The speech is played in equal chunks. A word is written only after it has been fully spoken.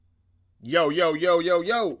Yo, yo, yo, yo,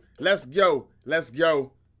 yo. Let's go. Let's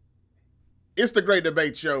go. It's the Great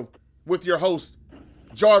Debate Show with your host,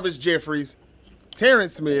 Jarvis Jeffries,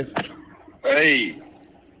 Terrence Smith, Hey,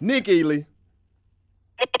 Nick Ely.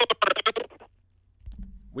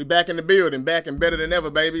 We back in the building, back and better than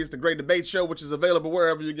ever, baby. It's the Great Debate Show, which is available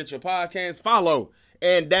wherever you get your podcasts. Follow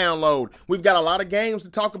and download. We've got a lot of games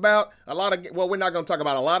to talk about. We're not going to talk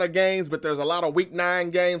about a lot of games, but there's a lot of Week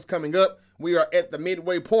 9 games coming up. We are at the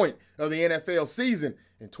midway point of the NFL season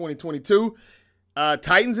in 2022.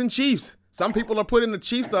 Titans and Chiefs. Some people are putting the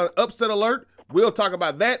Chiefs on upset alert. We'll talk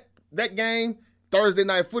about that game. Thursday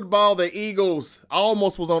Night Football, the Eagles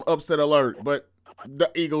almost was on upset alert, but the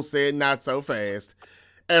Eagles said not so fast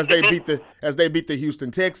as they beat the Houston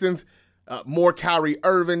Texans. More Kyrie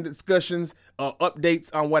Irving discussions, updates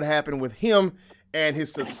on what happened with him and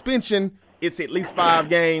his suspension. It's at least 5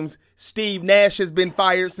 games. Steve Nash has been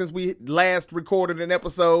fired since we last recorded an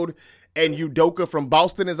episode, and Udoka from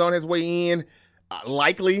Boston is on his way in.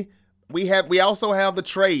 Likely. We also have the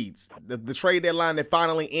trades, the trade deadline that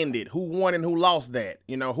finally ended. Who won and who lost that?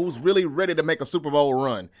 You know, who's really ready to make a Super Bowl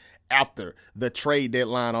run after the trade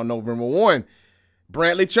deadline on November 1.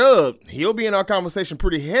 Bradley Chubb, he'll be in our conversation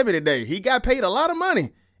pretty heavy today. He got paid a lot of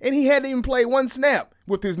money, and he hadn't even played one snap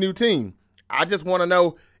with his new team. I just want to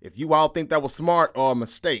know if you all think that was smart or a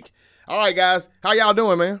mistake. All right, guys, how y'all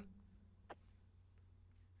doing, man?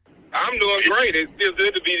 I'm doing great. It feels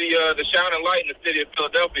good to be the shining light in the city of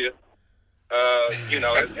Philadelphia,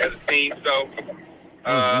 as a team. So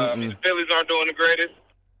the Phillies aren't doing the greatest.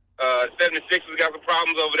 76ers got some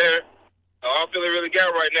problems over there. All Philly really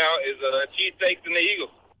got right now is cheesesteaks and the Eagles.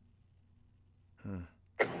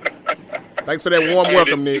 Thanks for that warm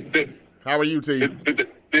welcome, Nick. How are you, T? Did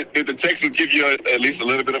the Texans give you at least a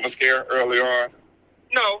little bit of a scare early on?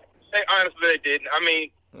 No, honestly, they didn't. I mean,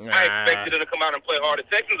 I expected them to come out and play hard. The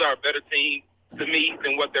Texans are a better team to me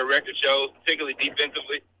than what their record shows, particularly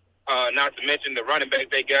defensively. Not to mention the running back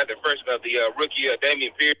they got, the rookie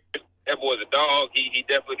Damian Pierce. That boy's a dog. He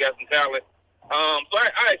definitely got some talent. So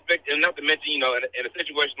I expect, and not to mention, in a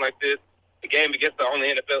situation like this, the game against the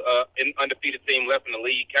only NFL undefeated team left in the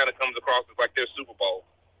league kind of comes across as like their Super Bowl.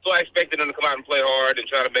 So I expected them to come out and play hard and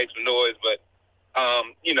try to make some noise, but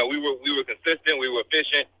we were consistent, we were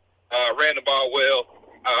efficient, ran the ball well.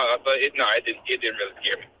 But it didn't really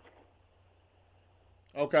scare me.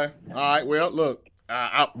 Okay. All right. Well, look,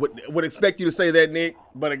 I would expect you to say that, Nick.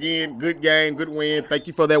 But again, good game, good win. Thank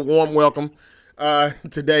you for that warm welcome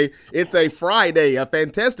today. It's a Friday, a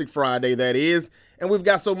fantastic Friday, that is. And we've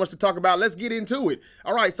got so much to talk about. Let's get into it.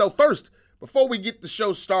 All right. So first, before we get the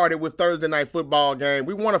show started with Thursday Night Football game,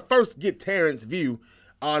 we want to first get Terrence's view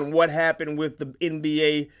on what happened with the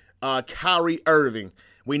NBA, Kyrie Irving.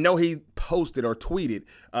 We know he posted or tweeted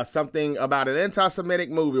something about an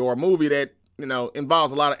anti-Semitic movie, or a movie that,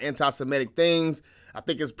 involves a lot of anti-Semitic things. I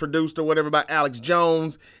think it's produced or whatever by Alex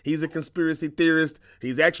Jones. He's a conspiracy theorist.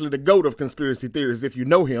 He's actually the GOAT of conspiracy theorists, if you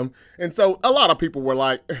know him. And so a lot of people were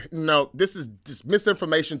like, no, this is just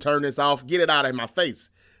misinformation. Turn this off. Get it out of my face.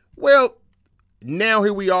 Well, now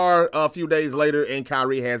here we are a few days later, and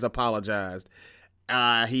Kyrie has apologized.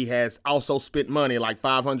 He has also spent money, like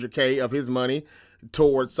 $500K of his money,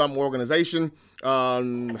 towards some organization,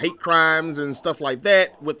 hate crimes and stuff like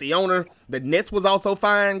that with the owner. The Nets was also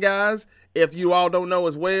fined, guys, if you all don't know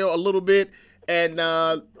as well, a little bit. And,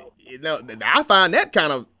 I find that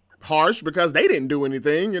kind of harsh because they didn't do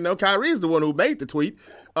anything. Kyrie is the one who made the tweet.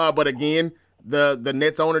 But again, the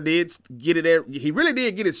Nets owner did get it there. He really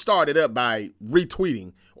did get it started up by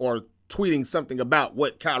retweeting or tweeting something about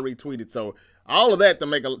what Kyrie tweeted. So all of that to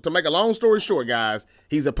make a long story short, guys,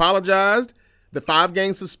 he's apologized. The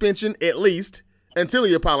 5-game suspension, at least, until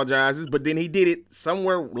he apologizes. But then he did it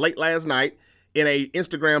somewhere late last night in a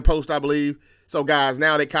Instagram post, I believe. So, guys,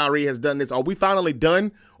 now that Kyrie has done this, are we finally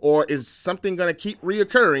done? Or is something going to keep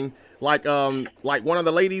reoccurring like one of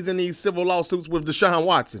the ladies in these civil lawsuits with Deshaun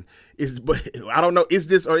Watson? I don't know, is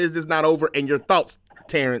this not over? And your thoughts,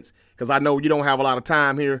 Terrence, because I know you don't have a lot of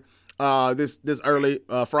time here this early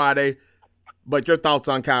Friday. But your thoughts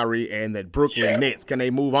on Kyrie and that Brooklyn Nets, can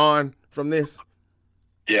they move on from this?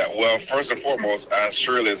 Yeah, well, first and foremost, I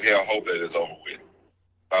surely as hell hope that it's over with.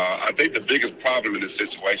 I think the biggest problem in this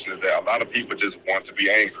situation is that a lot of people just want to be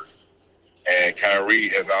angry. And Kyrie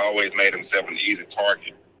has always made himself an easy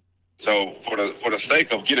target. So for the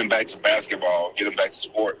sake of getting back to basketball, getting back to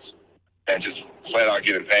sports, and just flat out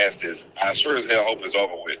getting past this, I sure as hell hope it's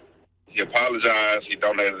over with. He apologized. He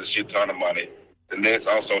donated a shit ton of money. The Nets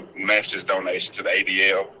also matched his donation to the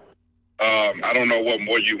ADL. I don't know what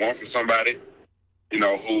more you want from somebody,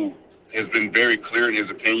 who has been very clear in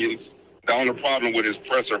his opinions. The only problem with his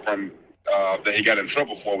presser from that he got in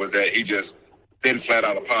trouble for was that he just didn't flat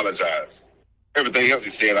out apologize. Everything else he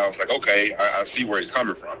said, I was like, okay, I see where he's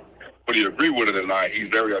coming from. Whether you agree with it or not, he's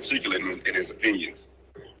very articulate in his opinions.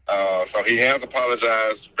 So he has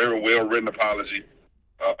apologized, very well written apology,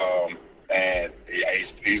 and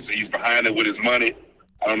he's behind it with his money.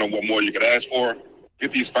 I don't know what more you could ask for.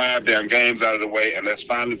 Get these 5 damn games out of the way, and let's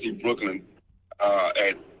finally see Brooklyn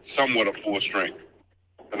at somewhat of full strength.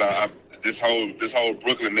 Because this whole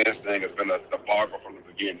Brooklyn Nets thing has been a debacle from the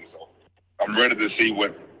beginning. So I'm ready to see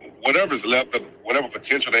whatever's left of whatever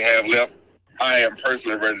potential they have left. I am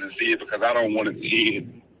personally ready to see it because I don't want it to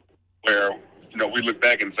end where we look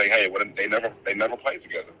back and say, hey, they never played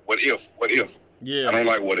together. What if? Yeah, I don't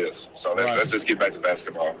like what ifs. So let's just get back to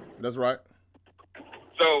basketball. That's right.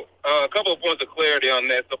 So a couple of points of clarity on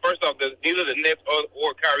that. So first off, neither the Nets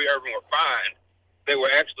or Kyrie Irving were fined. They were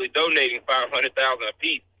actually donating $500,000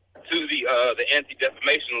 apiece to the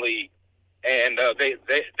Anti-Defamation League, and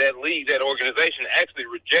that league, that organization, actually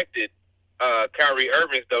rejected Kyrie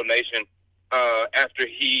Irving's donation after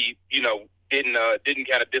he didn't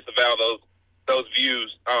kind of disavow those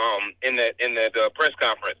views in that press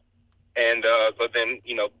conference, and so then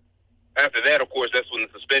after that, of course, that's when the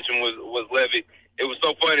suspension was levied. It was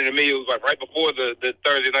so funny to me. It was like right before the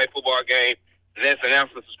Thursday night football game, the Nets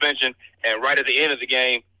announced the suspension, and right at the end of the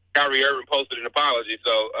game, Kyrie Irving posted an apology.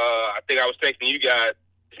 So I think I was texting you guys,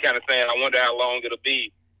 just kind of saying, I wonder how long it'll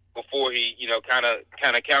be before he, kind of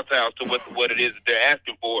kowtows to what it is that they're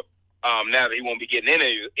asking for. Now that he won't be getting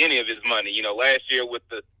any of his money. Last year with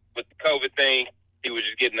the COVID thing, he was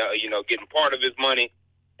just getting getting part of his money,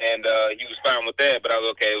 and he was fine with that. But I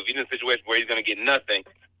was okay. If he's in a situation where he's going to get nothing,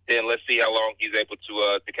 then let's see how long he's able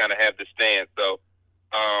to kind of have this stance. So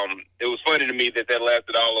it was funny to me that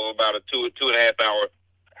lasted all of about a 2.5 hour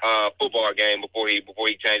football game before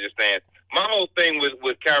he changed his stance. My whole thing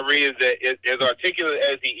with Kyrie is that as articulate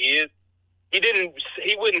as he is,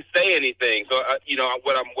 he wouldn't say anything. So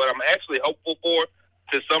what I'm actually hopeful for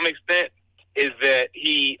to some extent is that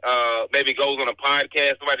he maybe goes on a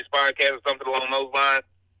podcast, somebody's podcast or something along those lines,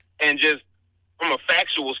 and just from a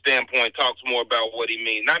factual standpoint talks more about what he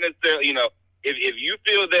means. Not necessarily, if you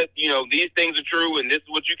feel that these things are true and this is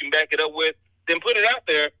what you can back it up with, then put it out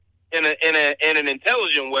there in an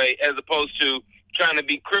intelligent way, as opposed to trying to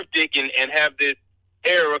be cryptic and have this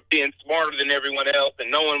air of being smarter than everyone else and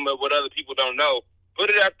knowing what other people don't know. Put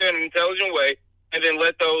it out there in an intelligent way, and then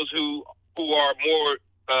let those who are more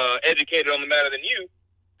educated on the matter than you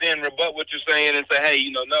then rebut what you're saying and say, hey,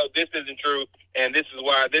 no, this isn't true, and this is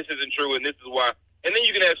why this isn't true, and this is why. And then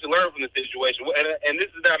you can actually learn from the situation. And this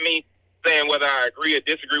is not me saying whether I agree or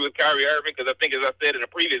disagree with Kyrie Irving, because I think, as I said in a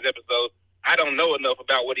previous episode, I don't know enough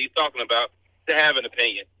about what he's talking about to have an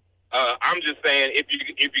opinion. I'm just saying, if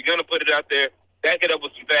you're going to put it out there, back it up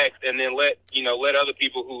with some facts, and then let other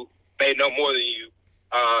people who may know more than you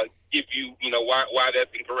give you why that's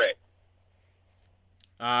incorrect.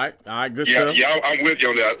 All right, good stuff. Yeah, I'm with you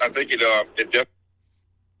on that. I think it definitely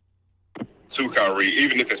to Kyrie,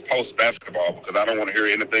 even if it's post basketball, because I don't want to hear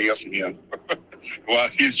anything else from him while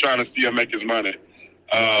he's trying to still make his money.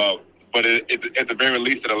 But at the very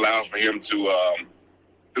least, it allows for him to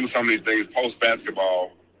do some of these things post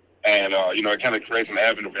basketball, and it kind of creates an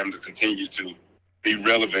avenue for him to continue to be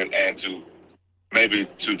relevant and to maybe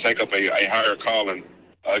to take up a higher calling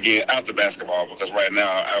again after basketball. Because right now,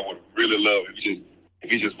 I would really love if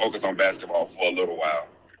he just focused on basketball for a little while,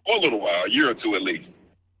 a year or two at least.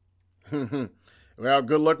 Well,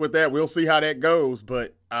 good luck with that. We'll see how that goes.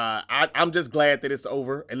 But I'm just glad that it's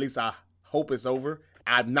over. At least I hope it's over.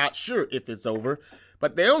 I'm not sure if it's over.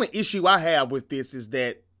 But the only issue I have with this is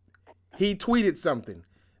that he tweeted something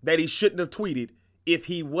that he shouldn't have tweeted if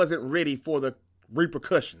he wasn't ready for the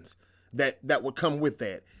repercussions that would come with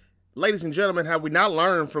that. Ladies and gentlemen, have we not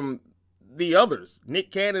learned from the others, Nick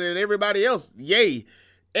Cannon and everybody else,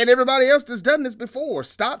 and everybody else that's done this before?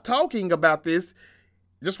 Stop talking about this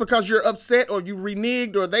just because you're upset or you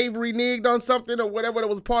reneged or they've reneged on something or whatever that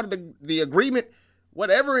was part of the agreement.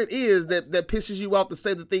 Whatever it is that pisses you off to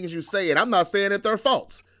say the things you say, and I'm not saying that they're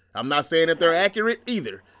false. I'm not saying that they're accurate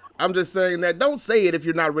either. I'm just saying that don't say it if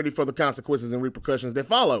you're not ready for the consequences and repercussions that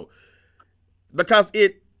follow. Because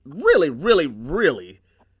it really, really, really,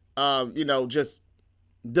 just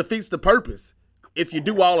defeats the purpose if you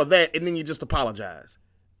do all of that and then you just apologize.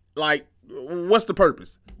 Like, what's the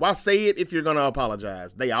purpose? Why say it if you're going to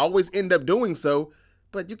apologize? They always end up doing so,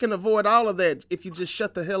 but you can avoid all of that if you just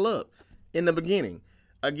shut the hell up in the beginning.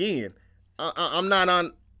 Again, I'm not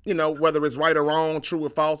on, whether it's right or wrong, true or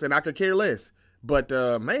false, and I could care less. But,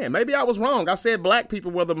 man, maybe I was wrong. I said black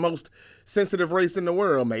people were the most sensitive race in the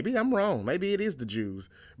world. Maybe I'm wrong. Maybe it is the Jews.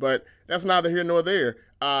 But that's neither here nor there.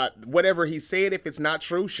 Whatever he said, if it's not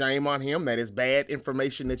true, shame on him. That is bad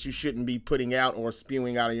information that you shouldn't be putting out or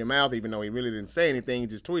spewing out of your mouth, even though he really didn't say anything. He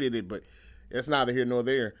just tweeted it. But that's neither here nor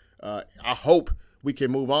there. I hope we can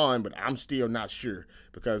move on, but I'm still not sure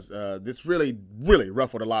because this really, really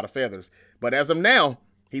ruffled a lot of feathers. But as of now,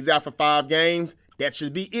 he's out for 5 games. That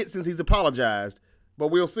should be it since he's apologized, but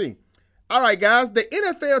we'll see. All right, guys, the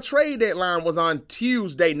NFL trade deadline was on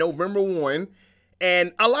Tuesday, November 1,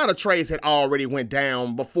 and a lot of trades had already went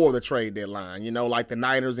down before the trade deadline, like the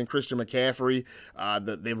Niners and Christian McCaffrey,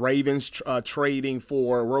 the Ravens trading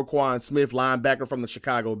for Roquan Smith, linebacker from the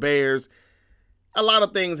Chicago Bears. A lot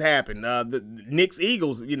of things happened. The Knicks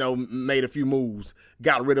Eagles, made a few moves,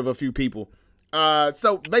 got rid of a few people.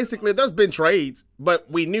 So basically, there's been trades,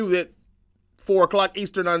 but we knew that 4 o'clock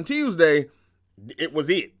Eastern on Tuesday, it was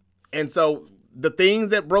it. And so the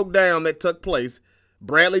things that broke down that took place,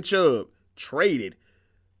 Bradley Chubb traded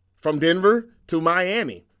from Denver to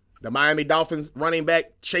Miami. The Miami Dolphins running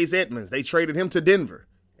back Chase Edmonds, they traded him to Denver.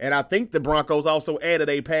 And I think the Broncos also added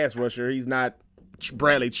a pass rusher. He's not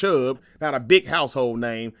Bradley Chubb, not a big household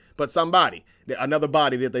name, but somebody, another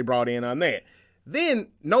body that they brought in on that.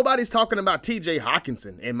 Then nobody's talking about TJ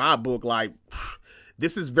Hawkinson in my book. Like,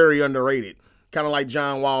 this is very underrated. Kind of like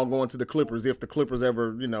John Wall going to the Clippers if the Clippers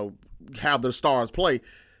ever, have their stars play.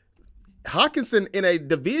 Hawkinson in a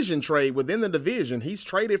division trade within the division, he's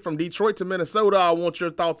traded from Detroit to Minnesota. I want your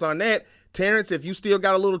thoughts on that. Terrence, if you still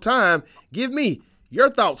got a little time, give me your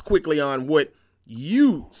thoughts quickly on what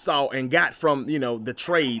you saw and got from, the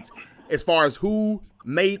trades as far as who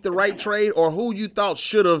made the right trade or who you thought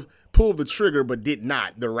should have pulled the trigger but did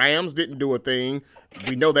not. The Rams didn't do a thing.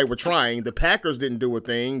 We know they were trying. The Packers didn't do a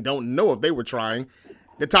thing. Don't know if they were trying.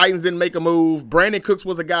 The Titans didn't make a move. Brandon Cooks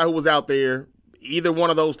was a guy who was out there. Either one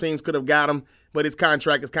of those teams could have got him, but his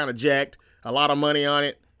contract is kind of jacked. A lot of money on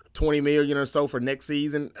it, $20 million or so for next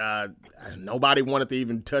season. Nobody wanted to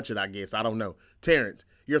even touch it, I guess. I don't know. Terrence,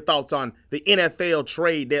 your thoughts on the NFL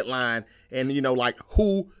trade deadline and,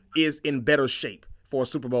 who is in better shape for a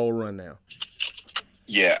Super Bowl run now?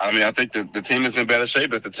 Yeah, I think the team that's in better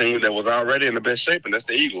shape is the team that was already in the best shape, and that's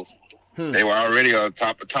the Eagles. They were already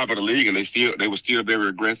top of the league, and they were still very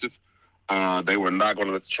aggressive. They were not going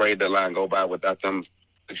to let the trade deadline go by without them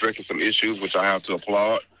addressing some issues, which I have to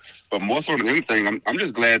applaud. But more so than anything, I'm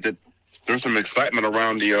just glad that there's some excitement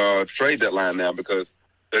around the trade deadline now because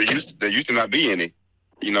there used to not be any.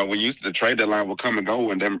 The trade deadline will come and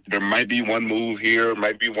go, and there might be one move here,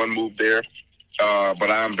 might be one move there.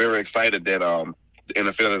 But I'm very excited that the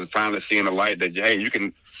NFL is finally seeing the light that, hey, you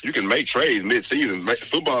can make trades mid-season.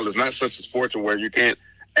 Football is not such a sport to where you can't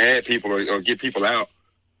add people or get people out.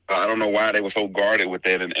 I don't know why they were so guarded with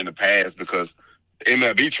that in the past because the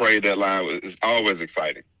MLB trade deadline is always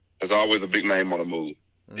exciting. There's always a big name on the move.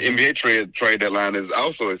 Mm-hmm. The NBA trade deadline is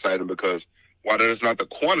also exciting because while there's not the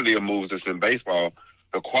quantity of moves that's in baseball,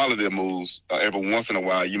 the quality of moves, every once in a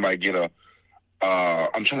while you might get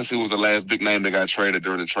I'm trying to see who was the last big name that got traded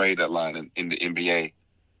during the trade deadline in the NBA.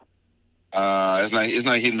 It's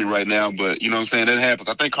not hitting me right now, but you know what I'm saying, that happens.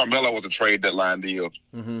 I think Carmelo was a trade deadline deal.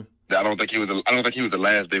 Mm-hmm. I don't think he was the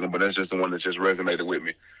last big one, but that's just the one that just resonated with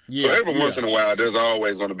me. Yeah, so every once in a while, there's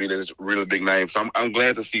always going to be this really big name. So I'm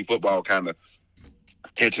glad to see football kind of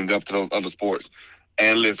catching up to those other sports.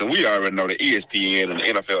 And listen, we already know that ESPN and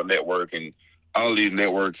the NFL Network and all of these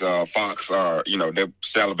networks, Fox are, they're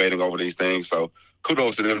salivating over these things. So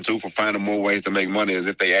kudos to them too for finding more ways to make money as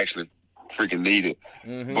if they actually freaking need it.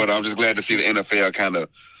 Mm-hmm. But I'm just glad to see the NFL kind of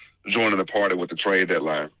joining the party with the trade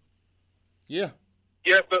deadline. Yeah.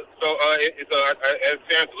 Yeah, so as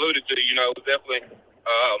Terrence alluded to, it was definitely,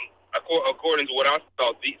 according to what I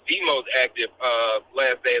saw, the most active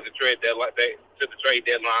last day of the trade deadline, that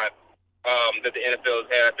the NFL has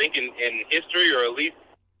had. I think in history, or at least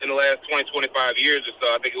in the last 20, 25 years or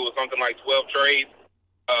so, I think it was something like 12 trades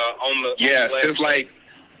on the. Yeah,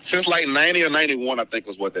 since like 90 or 91, I think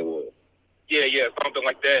was what that was. Yeah, something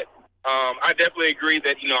like that. I definitely agree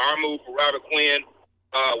that our move for Robert Quinn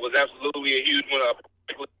was absolutely a huge one.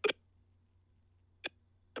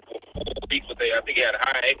 I think he had a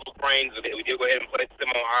high ankle sprain, so we did go ahead and place him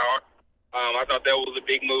on IR. I thought that was a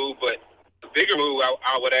big move, but the bigger move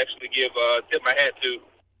I would actually tip my hat to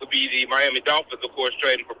would be the Miami Dolphins, of course,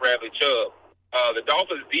 trading for Bradley Chubb. The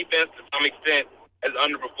Dolphins' defense, to some extent, has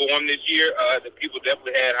underperformed this year. The people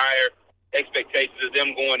definitely had higher expectations of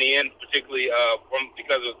them going in, particularly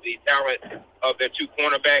because of the talent of their two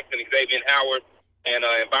cornerbacks, and Xavier Howard and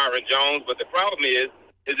Byron Jones. But the problem is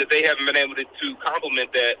that they haven't been able to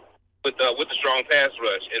complement that with the strong pass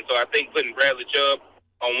rush. And so I think putting Bradley Chubb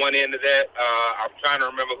on one end of that, I'm trying to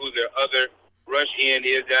remember who their other rush end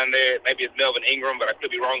is down there. Maybe it's Melvin Ingram, but I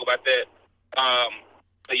could be wrong about that.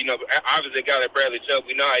 But, obviously a guy like Bradley Chubb,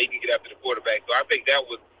 we know how he can get after the quarterback. So I think that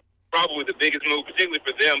was probably the biggest move, particularly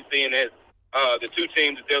for them, seeing as the two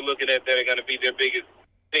teams that they're looking at that are going to be their biggest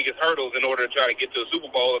hurdles in order to try to get to a Super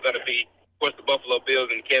Bowl are going to be, of course, the Buffalo Bills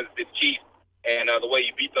and the Kansas City Chiefs. And the way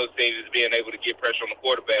you beat those teams is being able to get pressure on the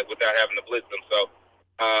quarterback without having to blitz them. So,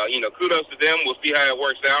 kudos to them. We'll see how it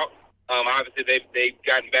works out. Obviously, they've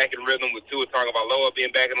gotten back in rhythm with Tua Tagovailoa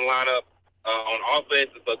being back in the lineup on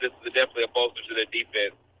offense. So this is definitely a bolster to their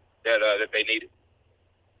defense that they needed.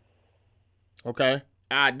 Okay.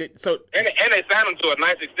 And they signed him to a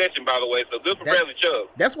nice extension, by the way. So good for Bradley Chubb.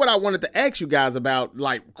 That's what I wanted to ask you guys about,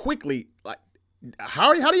 like, quickly. Like,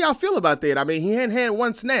 how do y'all feel about that? I mean, he hadn't had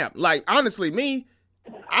one snap. Like, honestly,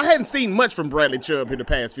 I hadn't seen much from Bradley Chubb in the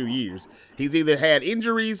past few years. He's either had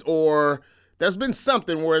injuries or there's been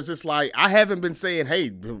something where it's just like, I haven't been saying, hey,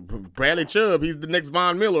 Bradley Chubb, he's the next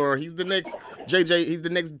Von Miller, or he's the next JJ, he's the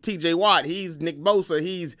next TJ Watt, he's Nick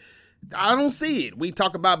Bosa, I don't see it. We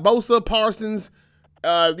talk about Bosa, Parsons,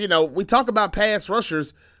 we talk about pass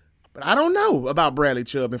rushers, but I don't know about Bradley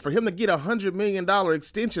Chubb. And for him to get $100 million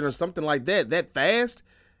extension or something like that fast,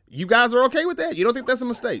 you guys are okay with that? You don't think that's a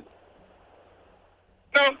mistake?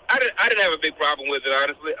 No, I didn't have a big problem with it,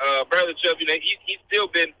 honestly. Bradley Chubb, he's still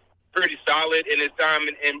been pretty solid in his time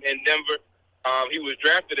in Denver. He was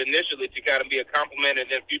drafted initially to kind of be a complement and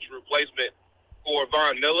then future replacement for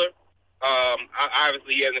Von Miller.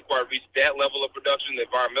 Obviously, he hasn't quite reached that level of production that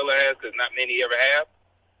Von Miller has, because not many ever have.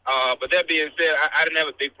 But that being said, I didn't have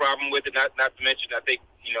a big problem with it. Not to mention, I think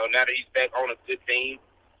now that he's back on a good team,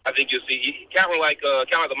 I think you'll see kind of like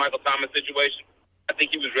the Michael Thomas situation. I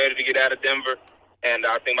think he was ready to get out of Denver, and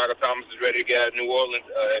I think Michael Thomas is ready to get out of New Orleans.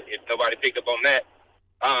 If nobody picked up on that,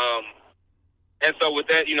 and so with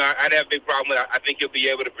that, I'd have a big problem with it. I think he'll be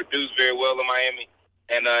able to produce very well in Miami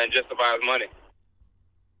and justify his money.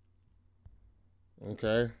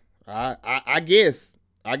 Okay, I guess.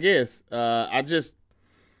 I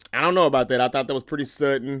don't know about that. I thought that was pretty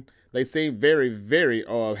sudden. They seem very, very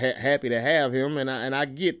happy to have him, and I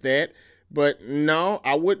get that. But no,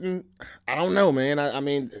 I wouldn't. I don't know, man. I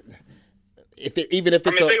mean, think about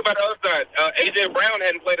the other side. AJ Brown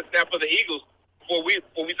hadn't played a snap for the Eagles before we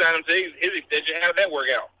signed him to his extension. How did that work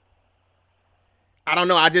out? I don't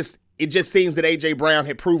know. It just seems that AJ Brown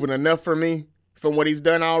had proven enough for me from what he's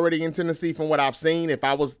done already in Tennessee. From what I've seen, if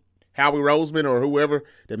I was Howie Roseman or whoever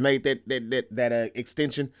that made that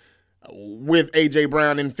extension with A.J.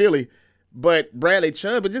 Brown in Philly. But Bradley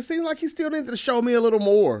Chubb, it just seems like he still needs to show me a little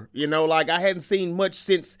more. Like I hadn't seen much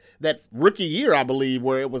since that rookie year, I believe,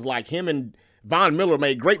 where it was like him and Von Miller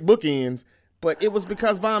made great bookends, but it was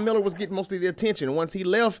because Von Miller was getting most of the attention. Once he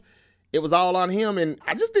left, it was all on him, and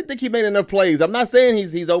I just didn't think he made enough plays. I'm not saying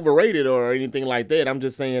he's overrated or anything like that. I'm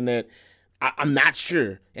just saying that I'm not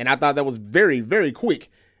sure, and I thought that was very, very quick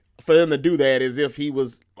for them to do that, as if he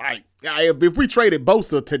was like, if we traded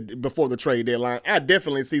Bosa before the trade deadline, I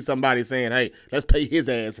definitely see somebody saying, hey, let's pay his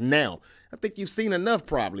ass now. I think you've seen enough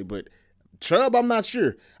probably, but Chubb, I'm not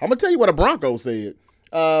sure. I'm going to tell you what a Bronco said.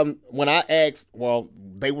 When I asked,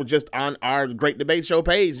 they were just on our Great Debate Show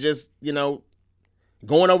page, just,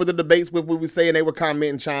 going over the debates with what we say, and they were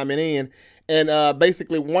commenting, chiming in. And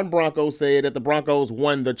basically one Bronco said that the Broncos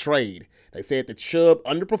won the trade. They said that Chubb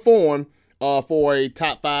underperformed for a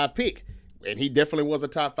top 5 pick. And he definitely was a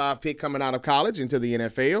top 5 pick coming out of college into the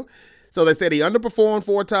NFL. So they said he underperformed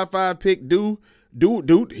for a top 5 pick.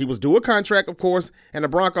 He was due a contract, of course. And the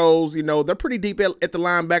Broncos, they're pretty deep at the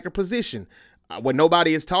linebacker position. What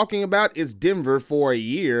nobody is talking about is Denver for a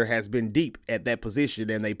year has been deep at that position,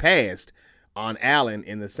 and they passed on Allen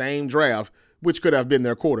in the same draft, which could have been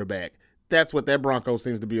their quarterback. That's what that Bronco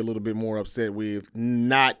seems to be a little bit more upset with,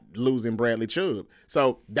 not losing Bradley Chubb.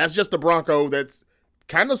 So that's just a Bronco that's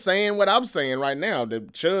kind of saying what I'm saying right now.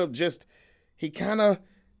 That Chubb he kind of,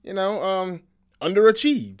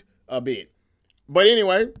 underachieved a bit. But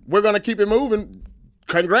anyway, we're going to keep it moving.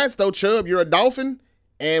 Congrats, though, Chubb. You're a Dolphin.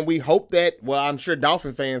 And we hope that, I'm sure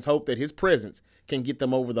Dolphin fans hope that his presence can get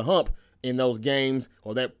them over the hump in those games,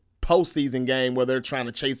 or that postseason game where they're trying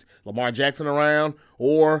to chase Lamar Jackson around,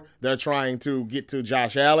 or they're trying to get to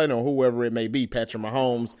Josh Allen or whoever it may be, Patrick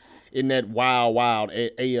Mahomes, in that wild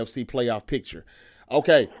AFC playoff picture.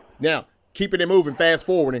 Okay, now, keeping it moving, fast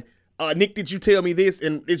forwarding. Nick, did you tell me this?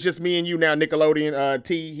 And it's just me and you now, Nickelodeon.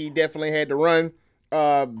 He definitely had to run.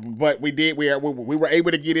 But we were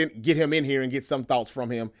able to get him in here and get some thoughts from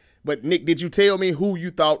him. But Nick, did you tell me who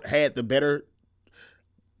you thought had the better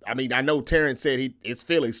I mean, I know Terrence said it's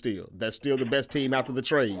Philly still. They're still the best team after the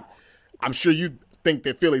trade. I'm sure you think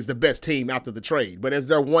that Philly's the best team after the trade. But is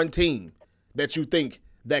there one team that you think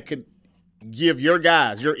that could give your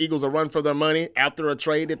guys, your Eagles, a run for their money after a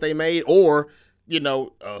trade that they made, or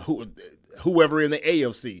whoever in the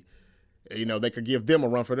AFC, they could give them a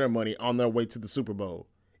run for their money on their way to the Super Bowl,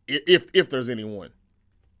 if there's anyone?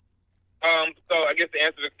 So I guess to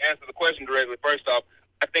answer the question directly, first off,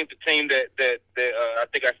 I think the team that I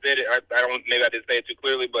think I said it. I don't, maybe I didn't say it too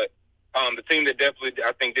clearly, but the team that definitely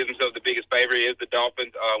I think did themselves the biggest favor is the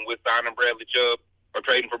Dolphins with signing Bradley Chubb or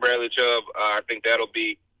trading for Bradley Chubb. I think that'll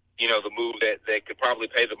be the move that could probably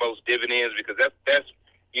pay the most dividends, because that's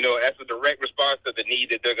a direct response to the need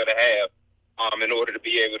that they're going to have in order to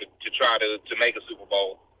be able to try to make a Super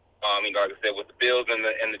Bowl. Like I said, with the Bills and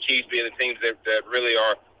the Chiefs being the teams that really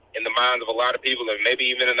are in the minds of a lot of people, and maybe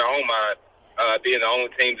even in their own mind, being the only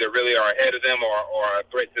teams that really are ahead of them or a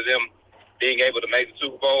threat to them being able to make the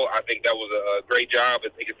Super Bowl, I think that was a great job. I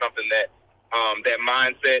think it's something that that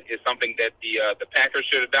mindset is something that the Packers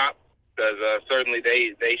should adopt, because certainly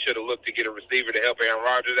they should have looked to get a receiver to help Aaron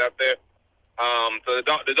Rodgers out there. So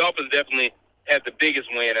the Dolphins definitely had the biggest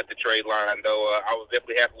win at the trade line, though. I was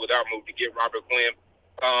definitely happy with our move to get Robert Quinn.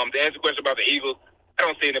 To answer the question about the Eagles, I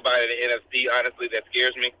don't see anybody in the NFC, honestly, that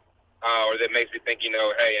scares me or that makes me think, hey,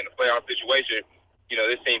 in a playoff situation,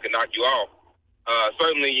 this team can knock you off.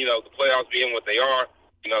 Certainly, the playoffs being what they are,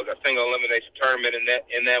 the single elimination tournament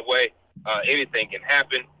in that way, anything can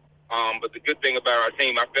happen. But the good thing about our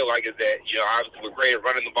team, I feel like, is that, obviously we're great at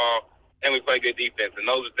running the ball and we play good defense, and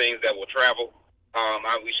those are things that will travel.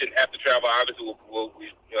 We shouldn't have to travel. Obviously, we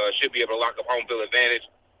should be able to lock up home field advantage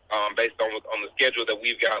based on the schedule that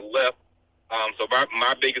we've got left. So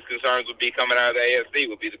my biggest concerns would be coming out of the AFC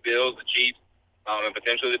would be the Bills, the Chiefs, and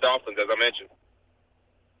potentially the Dolphins, as I mentioned.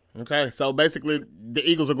 Okay, so basically the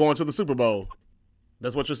Eagles are going to the Super Bowl.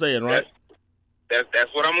 That's what you're saying, right?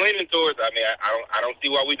 That's what I'm leaning towards. I mean, I don't see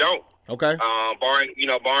why we don't. Okay.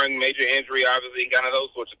 Barring major injury, obviously, kind of those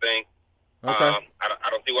sorts of things. Okay. I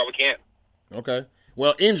don't see why we can't. Okay.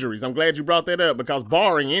 Well, injuries. I'm glad you brought that up, because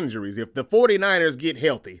barring injuries, if the 49ers get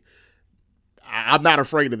healthy, I'm not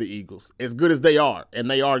afraid of the Eagles, as good as they are,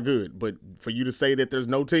 and they are good. But for you to say that there's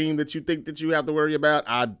no team that you think that you have to worry about,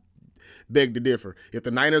 I beg to differ. If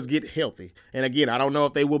the Niners get healthy, and again, I don't know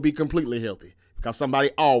if they will be completely healthy, because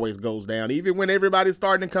somebody always goes down. Even when everybody's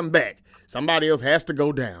starting to come back, somebody else has to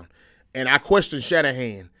go down. And I question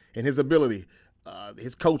Shanahan and his ability,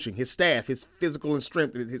 his coaching, his staff, his physical and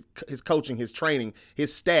strength, his coaching, his training,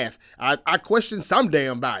 his staff. I question some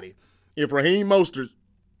damn body. If Raheem Mostert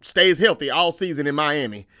stays healthy all season in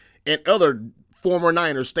Miami, and other former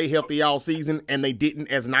Niners stay healthy all season and they didn't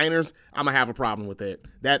as Niners, I'm going to have a problem with that.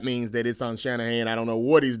 That means that it's on Shanahan. I don't know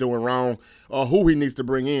what he's doing wrong or who he needs to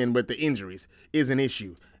bring in, but the injuries is an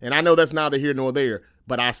issue. And I know that's neither here nor there,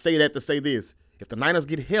 but I say that to say this. If the Niners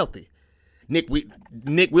get healthy, Nick,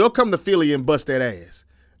 we'll come to Philly and bust that ass.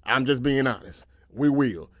 I'm just being honest. We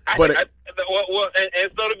will. But and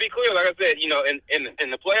so to be clear, like I said,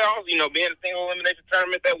 in the playoffs, being a single elimination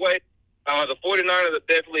tournament that way, the 49ers are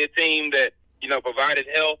definitely a team that, provided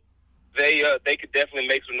health, they could definitely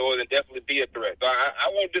make some noise and definitely be a threat. So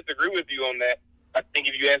I won't disagree with you on that. I think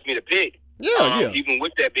if you ask me to pick, even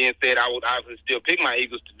with that being said, I would obviously still pick my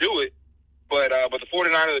Eagles to do it. But the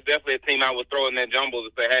 49ers are definitely a team I would throw in that jumble to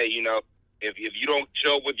say, hey, if you don't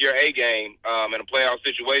show up with your A game in a playoff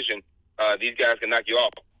situation, these guys can knock you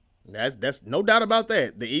off. That's no doubt about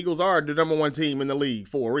that. The Eagles are the number one team in the league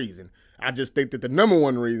for a reason. I just think that the number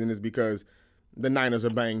one reason is because the Niners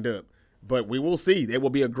are banged up. But we will see. There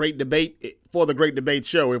will be a great debate for the Great Debate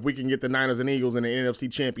Show if we can get the Niners and Eagles in the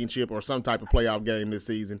NFC Championship or some type of playoff game this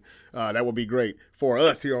season. That would be great for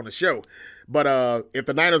us here on the show. But if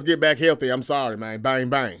the Niners get back healthy, I'm sorry, man. Bang,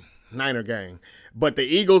 bang. Niner gang. But the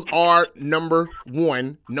Eagles are number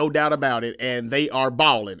one, no doubt about it, and they are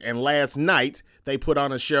balling. And last night, they put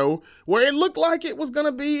on a show where it looked like it was going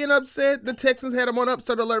to be an upset. The Texans had them on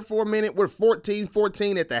upset alert for a minute. We're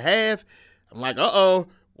 14-14 at the half. I'm like, uh-oh,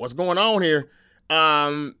 what's going on here?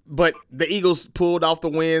 But the Eagles pulled off the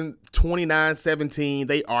win, 29-17.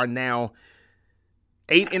 They are now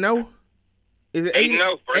 8-0. Is it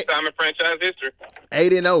 8-0, first time in franchise history.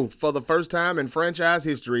 8-0 for the first time in franchise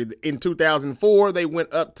history. In 2004, they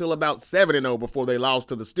went up till about 7-0 before they lost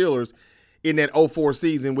to the Steelers in that 04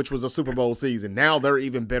 season, which was a Super Bowl season. Now they're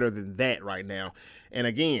even better than that right now. And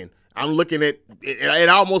again, I'm looking at it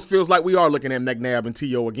almost feels like we are looking at McNabb and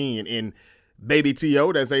T.O. again in baby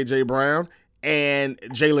T.O., that's A.J. Brown, and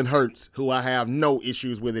Jalen Hurts, who I have no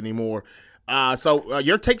issues with anymore. So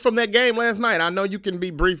your take from that game last night, I know you can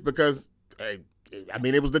be brief because I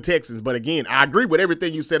mean, it was the Texans. But again, I agree with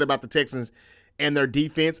everything you said about the Texans and their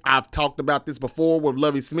defense. I've talked about this before with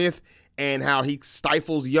Lovie Smith and how he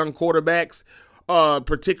stifles young quarterbacks,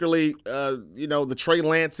 particularly, the Trey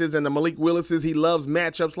Lances and the Malik Willises. He loves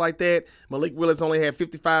matchups like that. Malik Willis only had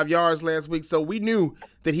 55 yards last week, so we knew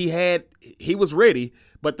that he was ready.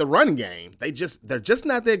 But the run game, they're just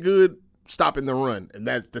not that good stopping the run, and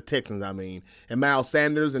that's the Texans, I mean. And Miles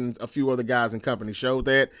Sanders and a few other guys in company showed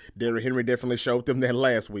that. Derrick Henry definitely showed them that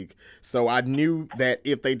last week. So I knew that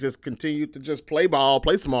if they just continued to just play ball,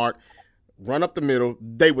 play smart, run up the middle,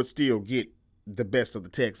 they would still get the best of the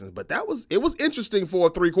Texans. But it was interesting for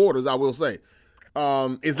 3 quarters, I will say.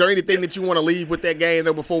 Is there anything that you want to leave with that game,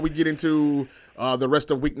 though, before we get into the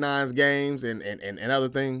rest of Week 9's games and other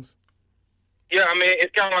things? Yeah, I mean,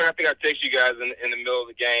 it's kind of like I think I texted you guys in the middle of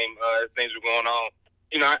the game as things were going on.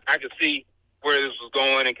 I could see where this was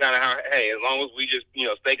going and kind of how, hey, as long as we just,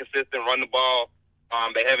 stay consistent, run the ball,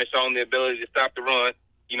 they haven't shown the ability to stop the run.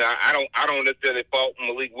 I don't necessarily fault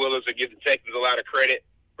Malik Willis or give the Texans a lot of credit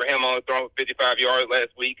for him only throwing for 55 yards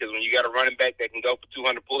last week, because when you got a running back that can go for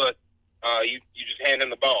 200 plus, you just hand him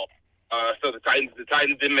the ball. So the Titans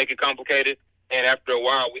didn't make it complicated, and after a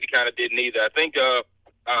while, we kind of didn't either. I think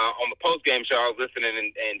on the post-game show, I was listening,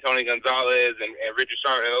 and Tony Gonzalez and Richard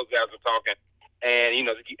Sherman and those guys were talking, and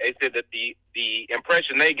they said that the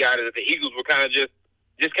impression they got is that the Eagles were kind of just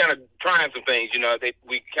kind of trying some things. We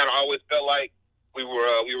kind of always felt like we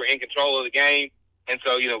were in control of the game, and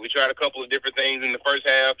so we tried a couple of different things in the first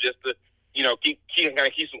half just to keep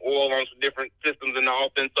some oil on some different systems in the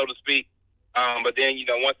offense, so to speak. But then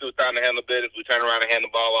once it was time to handle business, we turned around and hand the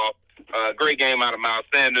ball off. Great game out of Miles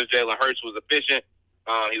Sanders. Jalen Hurts was efficient.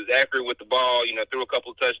 He was accurate with the ball, threw a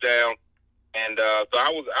couple of touchdowns. And so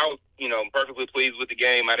I was perfectly pleased with the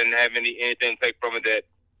game. I didn't have anything to take from it that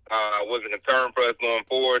wasn't a concern for us going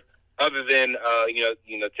forward, other than,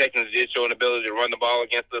 Texans did show an ability to run the ball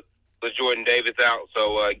against us with Jordan Davis out.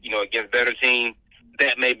 So, against better teams,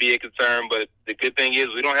 that may be a concern. But the good thing is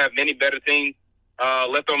we don't have many better teams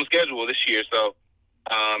left on the schedule this year. So,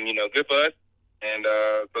 good for us. And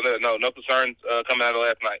so no concerns coming out of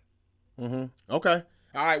last night. Mm-hmm. Okay.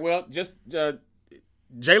 All right. Well, just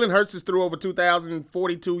Jalen Hurts has threw over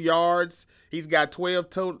 2,042 yards. He's got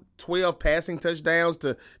 12 passing touchdowns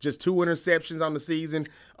to just 2 interceptions on the season,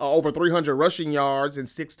 over 300 rushing yards and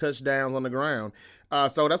 6 touchdowns on the ground.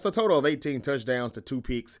 So that's a total of 18 touchdowns to 2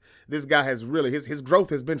 picks. This guy has really his growth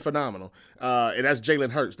has been phenomenal, and that's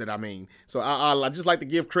Jalen Hurts that I mean. So I just like to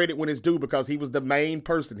give credit when it's due, because he was the main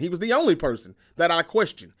person. He was the only person that I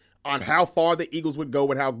questioned on how far the Eagles would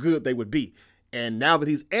go and how good they would be. And now that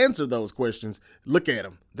he's answered those questions, look at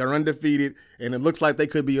them. They're undefeated, and it looks like they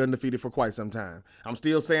could be undefeated for quite some time. I'm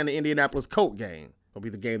still saying the Indianapolis Colts game will be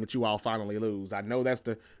the game that you all finally lose. I know that's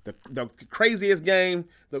the craziest game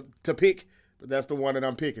to pick, but that's the one that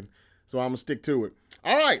I'm picking. So I'm going to stick to it.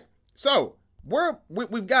 All right. So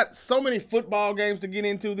we've got so many football games to get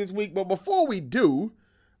into this week, but before we do,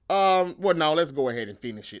 let's go ahead and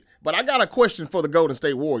finish it. But I got a question for the Golden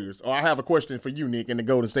State Warriors, or I have a question for you, Nick, and the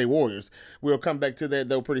Golden State Warriors. We'll come back to that,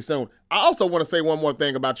 though, pretty soon. I also want to say one more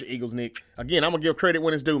thing about your Eagles, Nick. Again, I'm going to give credit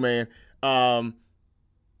when it's due, man.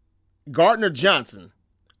 Gardner Johnson.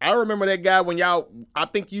 I remember that guy when I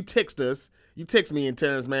think you text me in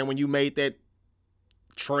Terrence, man, when you made that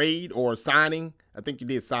trade or signing. I think you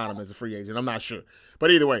did sign him as a free agent. I'm not sure.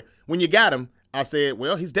 But either way, when you got him, I said,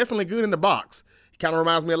 well, he's definitely good in the box. Kind of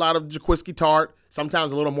reminds me a lot of Jaquiski Tart,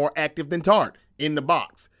 sometimes a little more active than Tart in the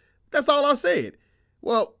box. That's all I said.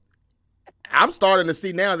 Well, I'm starting to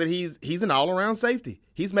see now that he's an all-around safety.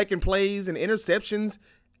 He's making plays and interceptions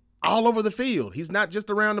all over the field. He's not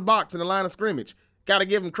just around the box in the line of scrimmage. Got to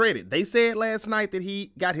give him credit. They said last night that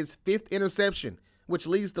he got his 5th interception, which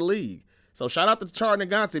leads the league. So shout out to Gardner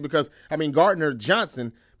Johnson,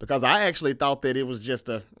 because I actually thought that it was just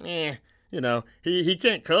he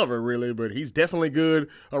can't cover really, but he's definitely good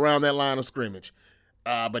around that line of scrimmage.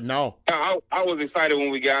 But no. I was excited when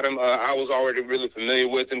we got him. I was already really familiar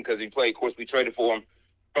with him because he played. Of course, we traded for him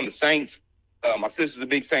from the Saints. My sister's a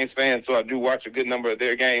big Saints fan, so I do watch a good number of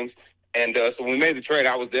their games. And so when we made the trade,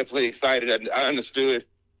 I was definitely excited. I understood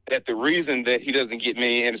that the reason that he doesn't get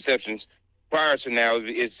many interceptions prior to now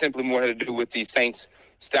is simply more had to do with the Saints'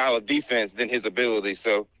 style of defense than his ability.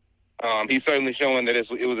 So he's certainly showing that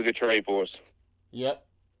it was a good trade for us. Yep,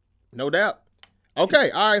 no doubt.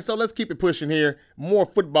 Okay, all right, so let's keep it pushing here. More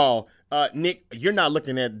football. Nick, you're not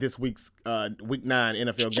looking at this week's Week 9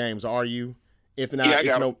 NFL games, are you? If not,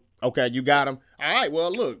 okay, you got them. All right,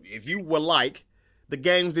 well, look, if you would like the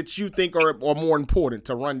games that you think are more important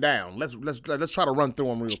to run down, let's try to run through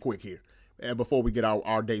them real quick here before we get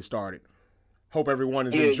our day started. Hope everyone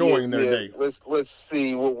is enjoying their day. Let's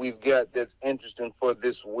see what we've got that's interesting for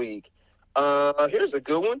this week. Here's a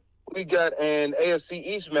good one. We got an AFC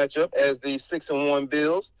East matchup as the 6-1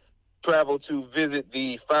 Bills travel to visit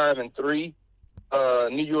the 5-3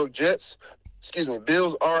 New York Jets. Excuse me.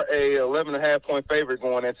 Bills are a 11.5-point favorite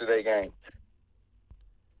going into their game.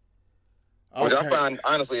 Okay. Which I find,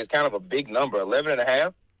 honestly, is kind of a big number,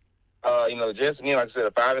 11.5. The Jets, again, like I said,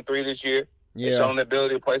 are 5-3 this year. Yeah. They've shown the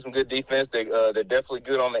ability to play some good defense. They're definitely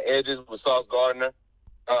good on the edges with Sauce Gardner,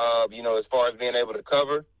 as far as being able to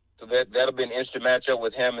cover. So that'll be an interesting matchup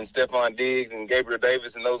with him and Stephon Diggs and Gabriel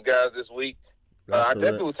Davis and those guys this week. I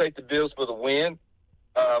definitely will take the Bills for the win.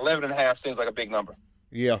 11.5 seems like a big number.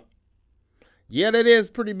 Yeah. Yeah, that is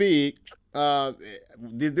pretty big.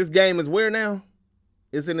 This game is where now?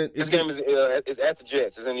 This game is at the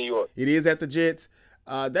Jets. It's in New York. It is at the Jets.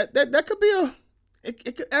 That could be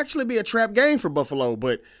it could actually be a trap game for Buffalo,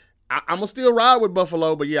 but I'm going to still ride with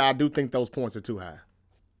Buffalo. But, yeah, I do think those points are too high.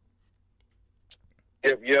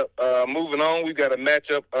 Yep. Moving on, we've got a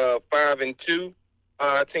matchup of 5-2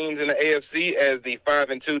 teams in the AFC as the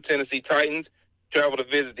 5-2 Tennessee Titans travel to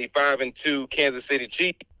visit the 5-2 Kansas City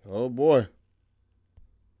Chiefs. Oh, boy.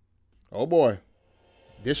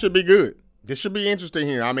 This should be good. This should be interesting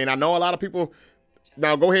here. I mean, I know a lot of people –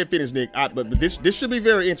 now, go ahead and finish, Nick. But this should be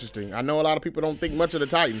very interesting. I know a lot of people don't think much of the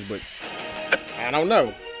Titans, but I don't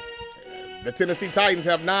know. The Tennessee Titans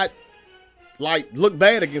have not, looked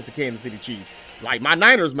bad against the Kansas City Chiefs. Like my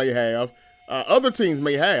Niners may have. Other teams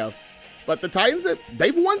may have. But the Titans,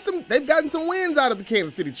 they've gotten some wins out of the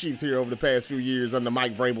Kansas City Chiefs here over the past few years under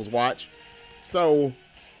Mike Vrabel's watch. So,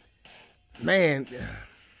 man –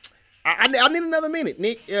 I need another minute,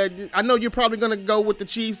 Nick. I know you're probably going to go with the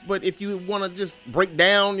Chiefs, but if you want to just break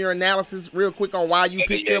down your analysis real quick on why you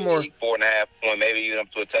picked them. Or 4.5 point, maybe even up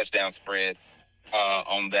to a touchdown spread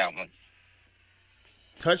on that one.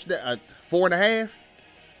 Touchdown, 4.5?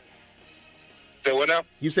 Say what now?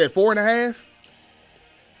 You said 4.5?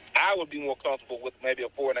 I would be more comfortable with maybe a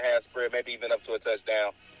 4.5 spread, maybe even up to a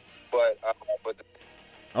touchdown. But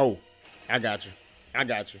I got you.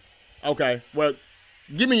 Okay, well.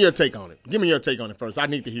 Give me your take on it first. I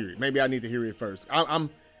need to hear it. Maybe I need to hear it first. I'm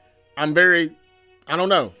very, I don't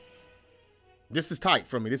know. This is tight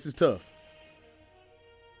for me. This is tough.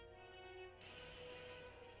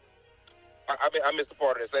 I missed the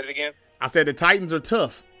part of it. Say it again. I said the Titans are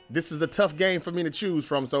tough. This is a tough game for me to choose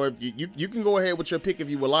from. So if you can go ahead with your pick if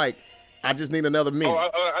you would like. I just need another minute.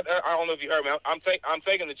 I don't know if you heard me. I'm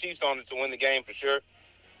taking the Chiefs on it to win the game for sure.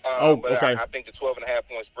 But okay. I think the 12.5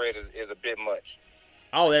 point spread is a bit much.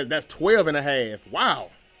 Oh, that's 12.5.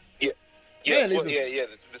 Wow. Yeah. The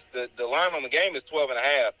line on the game is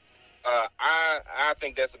 12.5. I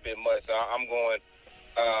think that's a bit much. So I'm going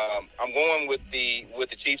with the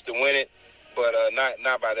Chiefs to win it, but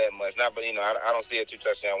not by that much. I don't see a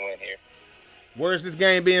 2-touchdown win here. Where is this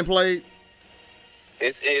game being played?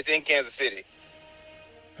 It's in Kansas City.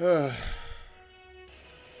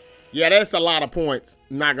 Yeah, that's a lot of points.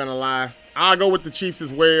 Not gonna lie. I'll go with the Chiefs as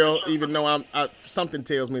well, even though something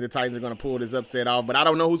tells me the Titans are going to pull this upset off. But I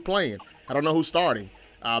don't know who's playing. I don't know who's starting.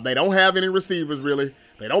 They don't have any receivers, really.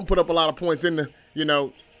 They don't put up a lot of points in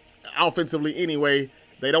the, offensively anyway.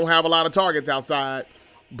 They don't have a lot of targets outside.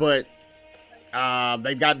 But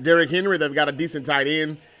they've got Derrick Henry. They've got a decent tight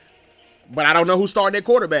end. But I don't know who's starting at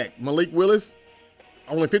quarterback. Malik Willis,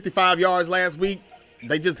 only 55 yards last week.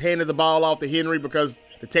 They just handed the ball off to Henry because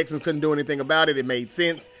the Texans couldn't do anything about it. It made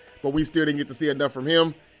sense. But we still didn't get to see enough from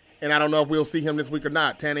him. And I don't know if we'll see him this week or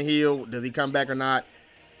not. Tannehill, does he come back or not?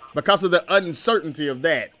 Because of the uncertainty of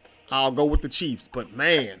that, I'll go with the Chiefs. But,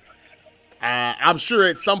 man, I'm sure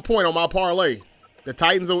at some point on my parlay, the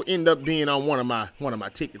Titans will end up being on one of my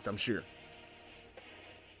tickets, I'm sure.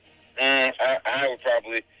 I would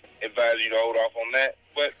probably advise you to hold off on that.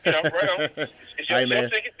 But, it's your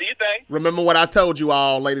ticket. Do you think? Remember what I told you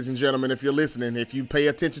all, ladies and gentlemen, if you're listening. If you pay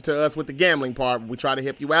attention to us with the gambling part, we try to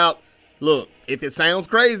help you out. Look, if it sounds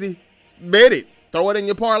crazy, bet it. Throw it in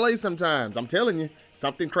your parlay sometimes. I'm telling you,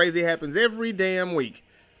 something crazy happens every damn week.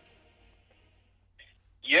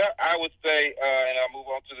 Yeah, I would say, and I'll move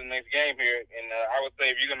on to the next game here, and I would say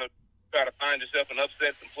if you're going to try to find yourself an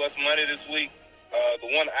upset, some plus money this week, the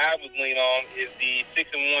one I would lean on is the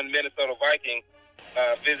 6-1 Minnesota Vikings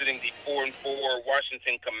visiting the 4-4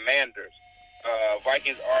 Washington Commanders.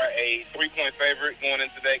 Vikings are a 3-point favorite going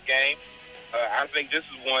into that game. I think this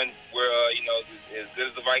is one where, as good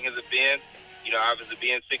as the Vikings have been, obviously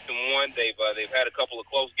being 6-1, they've had a couple of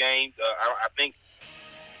close games. I think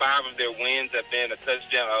 5 of their wins have been a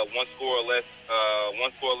touchdown, one score or less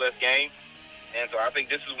game. And so I think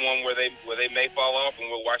this is one where they may fall off, and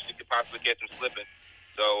where Washington could possibly catch them slipping.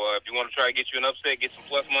 So if you want to try to get you an upset, get some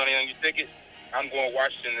plus money on your ticket, I'm going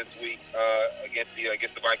Washington this week against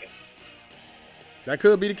the Vikings. That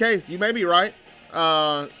could be the case. You may be right.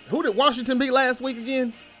 Who did Washington beat last week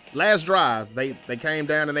again? Last drive, they came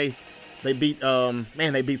down and they beat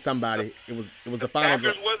they beat somebody. It was the final.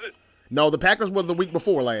 Packers, was it? No, the Packers was the week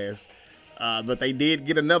before last. But they did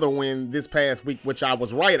get another win this past week, which I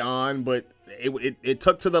was right on, but it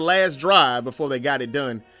took to the last drive before they got it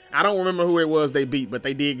done. I don't remember who it was they beat, but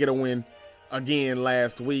they did get a win again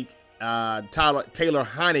last week. Taylor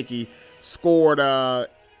Heineke scored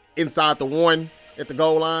inside the 1 at the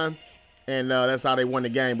goal line, and that's how they won the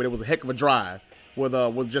game. But it was a heck of a drive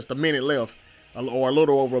with just a minute left, or a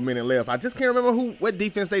little over a minute left. I just can't remember what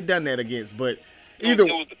defense they done that against, but either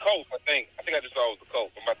it was the Colts, I think. I think I just saw it was the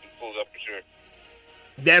Colts. I'm about to pull it up for sure.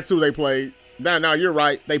 That's who they played. No, you're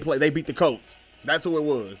right. They beat the Colts. That's who it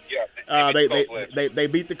was. Yeah, they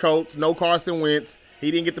beat the Colts. No Carson Wentz. He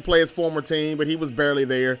didn't get to play his former team, but he was barely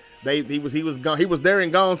there. He was gone. He was there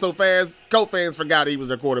and gone so fast. Colt fans forgot he was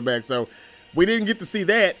their quarterback. So we didn't get to see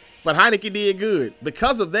that. But Heineke did good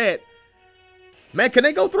because of that. Man, can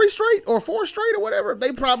they go 3 straight or 4 straight or whatever?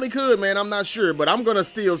 They probably could, man. I'm not sure, but I'm gonna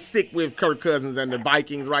still stick with Kirk Cousins and the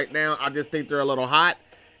Vikings right now. I just think they're a little hot,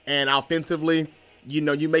 and offensively, you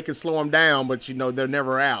may can slow them down, but they're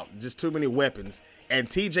never out. Just too many weapons.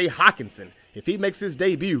 And T.J. Hockenson, if he makes his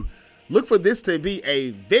debut, look for this to be a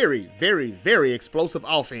very, very, very explosive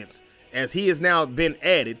offense, as he has now been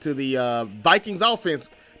added to the Vikings offense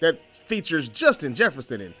that features Justin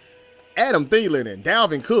Jefferson and Adam Thielen and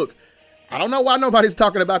Dalvin Cook. I don't know why nobody's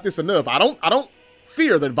talking about this enough. I don't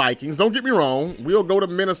fear the Vikings. Don't get me wrong. We'll go to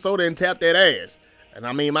Minnesota and tap that ass. And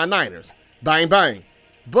I mean my Niners. Bang, bang.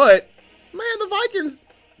 But, man, the Vikings,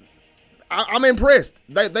 I'm impressed.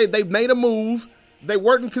 They made a move. They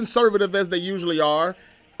weren't conservative as they usually are.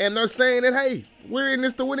 And they're saying that, hey, we're in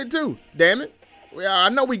this to win it too. Damn it. Well, I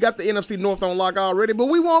know we got the NFC North on lock already, but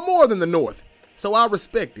we want more than the North. So I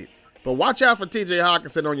respect it. But watch out for T.J.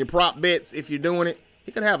 Hockenson on your prop bets if you're doing it.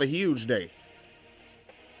 He could have a huge day.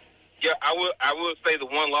 Yeah, I will say the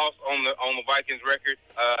one loss on the Vikings record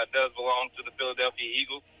does belong to the Philadelphia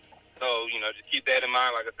Eagles. So, just keep that in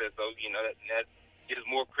mind. Like I said, so, that gives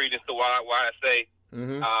more credence to why I say,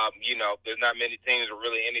 there's not many teams or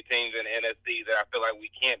really any teams in the NFC that I feel like we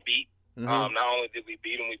can't beat. Not only did we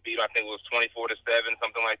beat them, I think it was 24-7,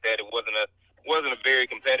 something like that. It wasn't a very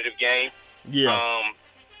competitive game. Yeah.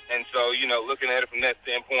 And so, looking at it from that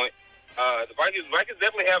standpoint, the Vikings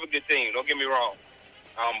definitely have a good team. Don't get me wrong.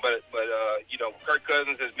 But Kirk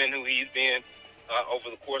Cousins has been who he's been over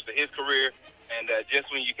the course of his career. And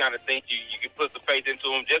just when you kind of think you can put some faith into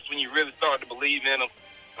him, just when you really start to believe in him,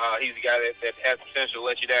 he's a guy that has potential to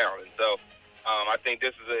let you down. And so I think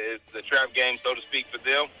this is a trap game, so to speak, for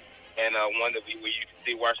them, and one where you can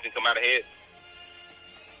see Washington come out ahead.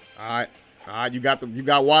 All right. You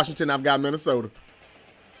got Washington. I've got Minnesota.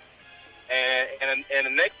 And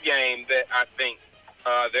the next game that I think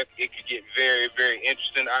that it could get very, very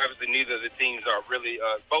interesting. Obviously, neither of the teams are really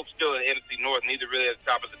both still in the NFC North. Neither really at the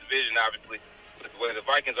top of the division, obviously, with the way the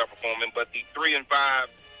Vikings are performing. But the 3-5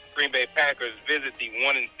 Green Bay Packers visit the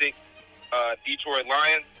 1-6 Detroit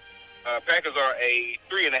Lions. Packers are a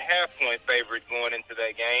 3.5-point favorite going into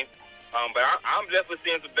that game. But I'm definitely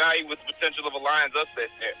seeing some value with the potential of a Lions upset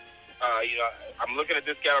there. I'm looking at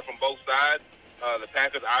this guy from both sides. The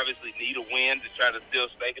Packers obviously need a win to try to still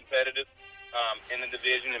stay competitive in the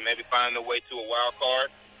division and maybe find their way to a wild card.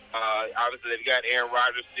 Obviously, they've got Aaron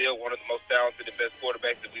Rodgers still, one of the most talented and best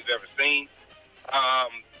quarterbacks that we've ever seen.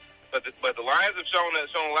 But the Lions have shown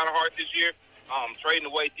a lot of heart this year. Trading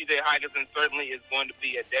away T.J. Hockenson certainly is going to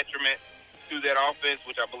be a detriment to that offense,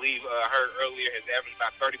 which I believe I heard earlier has averaged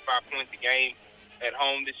about 35 points a game at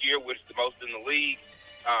home this year, which is the most in the league.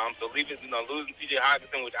 So losing T.J.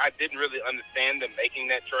 Hockenson, which I didn't really understand them making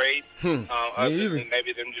that trade. Other than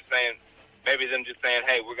maybe them just saying,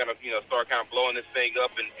 hey, we're gonna start kind of blowing this thing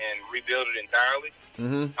up and rebuild it entirely.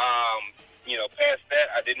 Past that,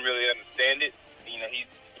 I didn't really understand it. He's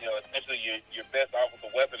essentially your best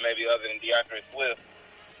offensive weapon, maybe other than DeAndre Swift.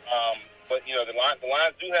 But the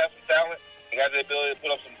Lions do have some talent. They got the ability to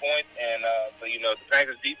put up some points, and so the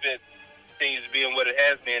Packers defense continues to be in what it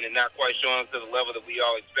has been and not quite showing up to the level that we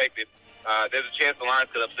all expected. There's a chance the Lions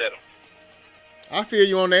could upset them. I feel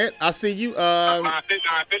you on that. I see you. My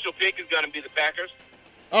official pick is going to be the Packers.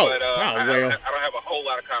 But I don't have a whole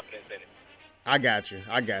lot of confidence in it. I got you.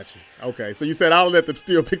 Okay, so you said I'll let them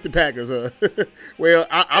still pick the Packers, huh? Well,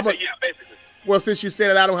 yeah, basically. Well, since you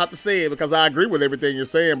said it, I don't have to say it because I agree with everything you're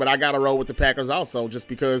saying, but I got to roll with the Packers also just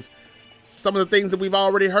because some of the things that we've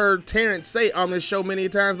already heard Terrence say on this show many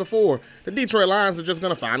times before. The Detroit Lions are just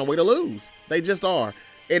going to find a way to lose. They just are.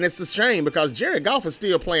 And it's a shame because Jared Goff is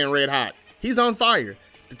still playing red hot. He's on fire.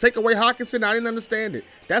 To take away Hawkinson, I didn't understand it.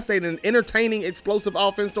 That's an entertaining, explosive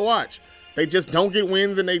offense to watch. They just don't get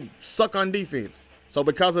wins and they suck on defense. So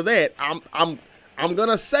because of that, I'm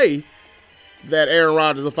gonna say that Aaron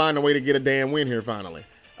Rodgers will find a way to get a damn win here finally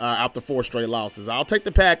after 4 straight losses. I'll take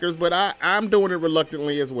the Packers, but I'm doing it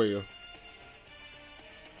reluctantly as well.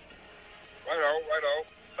 Right on.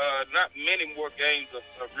 Not many more games of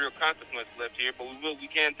real consequence left here, but we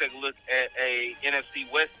can take a look at a NFC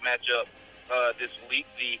West matchup this week.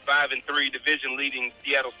 The 5-3 division-leading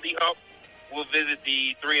Seattle Seahawks will visit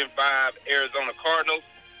the 3-5 Arizona Cardinals.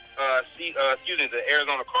 The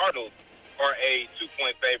Arizona Cardinals are a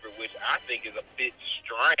 2-point favorite, which I think is a bit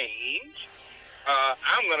strange.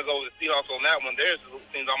 I'm going to go with the Seahawks on that one. There's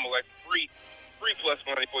seems almost like free plus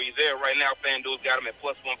money for you there. Right now, FanDuel's got them at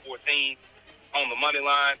plus 114 on the money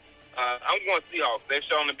line. I'm going Seahawks. They've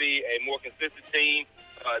shown to be a more consistent team.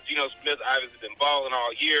 Geno Smith obviously been balling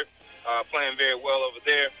all year, playing very well over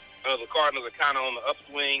there. The Cardinals are kind of on the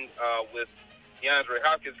upswing with DeAndre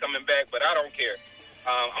Hopkins coming back, but I don't care.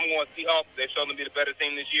 I'm going Seahawks. They've shown to be the better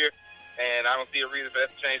team this year, and I don't see a reason for that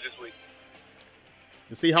to change this week.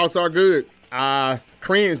 The Seahawks are good. I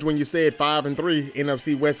cringed when you said 5-3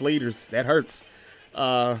 NFC West leaders. That hurts.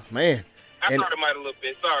 Man. I thought it might a little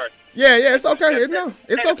bit. Sorry. Yeah, it's okay. No,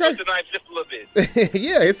 it's okay. Tonight just a little bit.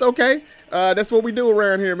 Yeah, it's okay. That's what we do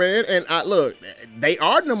around here, man. And look, they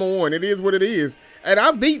are number one. It is what it is. And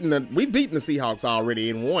we've beaten the Seahawks already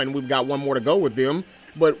in one. We've got one more to go with them.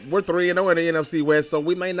 But we're 3-0 in the NFC West, so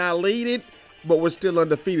we may not lead it, but we're still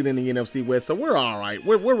undefeated in the NFC West, so we're all right.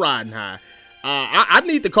 We're riding high. I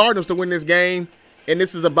need the Cardinals to win this game, and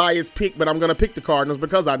this is a biased pick, but I'm going to pick the Cardinals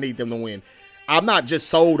because I need them to win. I'm not just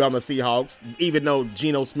sold on the Seahawks, even though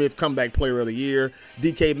Geno Smith, comeback player of the year,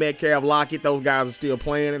 DK Metcalf, Lockett, those guys are still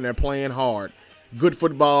playing, and they're playing hard. Good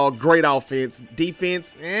football, great offense.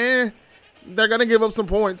 Defense, they're going to give up some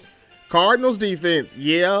points. Cardinals defense,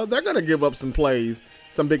 they're going to give up some plays,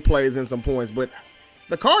 some big plays and some points, but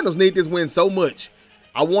the Cardinals need this win so much.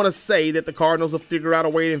 I want to say that the Cardinals will figure out a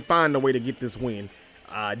way and find a way to get this win.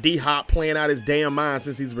 D-Hop playing out his damn mind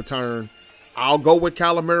since he's returned. I'll go with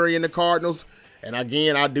Kyler Murray and the Cardinals. And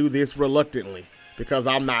again, I do this reluctantly because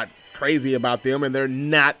I'm not crazy about them and they're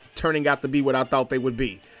not turning out to be what I thought they would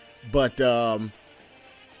be. But I'll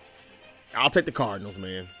take the Cardinals,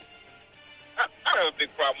 man. I have a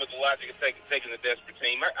big problem with the logic of taking the desperate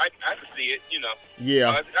team. I can see it, Yeah.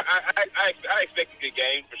 I expect a good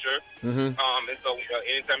game for sure. Mm-hmm. And so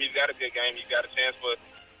anytime you've got a good game, you've got a chance for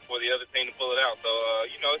the other team to pull it out. So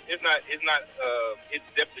it's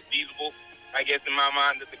definitely feasible, I guess, in my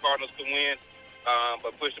mind, that the Cardinals can win.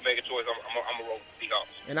 But push to make a choice, I'm gonna roll with the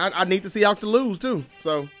Seahawks. And I need the Seahawks to lose too.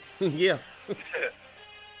 So yeah.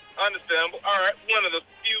 Understandable. All right, one of the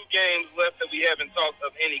few games left that we haven't talked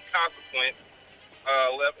of any consequence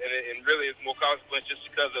left, and really it's more consequence just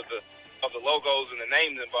because of the logos and the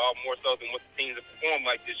names involved more so than what the teams have performed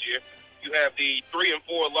like this year. You have the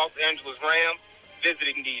 3-4 Los Angeles Rams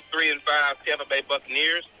visiting the 3-5 Tampa Bay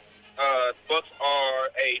Buccaneers. Bucs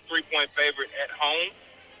are a 3-point favorite at home.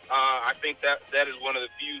 I think that is one of the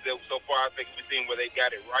few that so far I think we've seen where they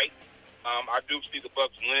got it right. I do see the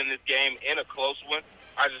Bucs win this game in a close one.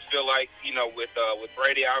 I just feel like, with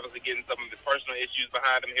Brady obviously getting some of his personal issues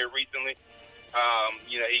behind him here recently,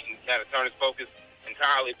 he can kind of turn his focus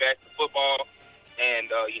entirely back to football.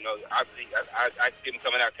 And, obviously I see him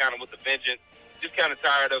coming out kind of with a vengeance. Just kind of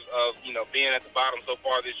tired of being at the bottom so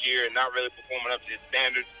far this year and not really performing up to his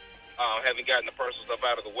standards, having gotten the personal stuff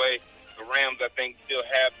out of the way. The Rams, I think, still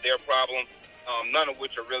have their problems, none of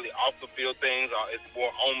which are really off the field things. It's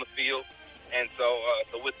more on the field. And so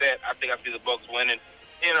with that, I think I see the Bucs winning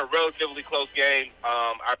in a relatively close game.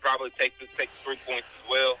 I'd probably take the 3 points as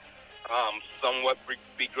well, somewhat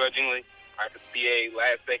begrudgingly. I could see a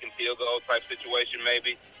last-second field goal type situation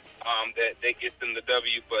maybe that gets them the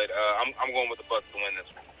W. But I'm going with the Bucs to win this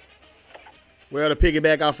one. Well, to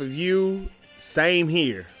piggyback off of you, same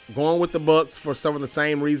here. Going with the Bucs for some of the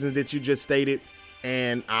same reasons that you just stated.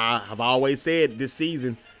 And I have always said this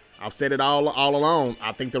season, I've said it all along,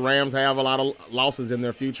 I think the Rams have a lot of losses in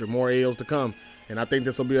their future, more L's to come. And I think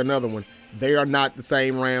this will be another one. They are not the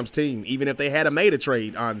same Rams team. Even if they had made a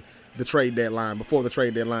trade on the trade deadline, before the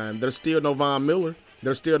trade deadline, there's still no Von Miller.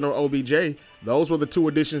 There's still no OBJ. Those were the 2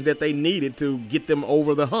 additions that they needed to get them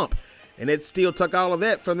over the hump. And it still took all of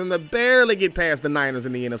that for them to barely get past the Niners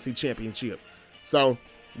in the NFC Championship. So,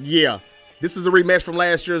 yeah, this is a rematch from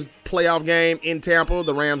last year's playoff game in Tampa.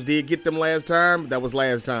 The Rams did get them last time. That was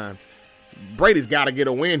last time. Brady's got to get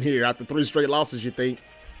a win here after 3 straight losses. You think?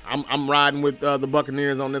 I'm riding with the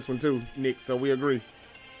Buccaneers on this one too, Nick. So we agree.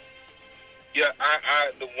 Yeah,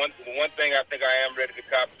 the one thing I think I am ready to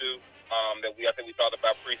cop to I think we talked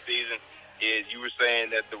about preseason is you were saying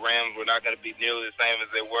that the Rams were not going to be nearly the same as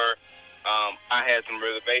they were. I had some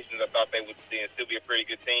reservations. I thought they would still be a pretty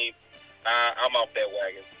good team. I'm off that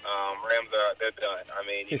wagon. Rams they're done. I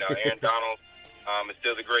mean, Aaron Donald is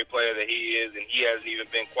still the great player that he is, and he hasn't even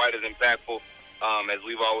been quite as impactful as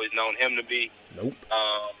we've always known him to be. Nope.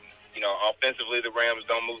 Offensively, the Rams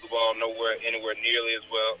don't move the ball anywhere nearly as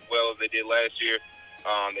well as they did last year.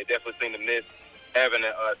 They definitely seem to miss having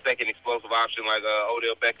a second explosive option like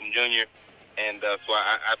Odell Beckham Jr. And so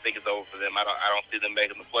I think it's over for them. I don't see them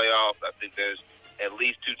making the playoffs. I think there's at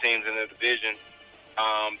least 2 teams in the division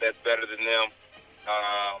that's better than them.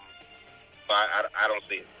 But I don't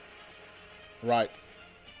see it. Right.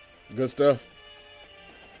 Good stuff.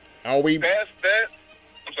 Are we past that?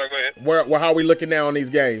 I'm sorry, go ahead. How are we looking now on these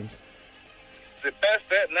games? Past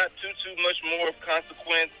that, not too much more of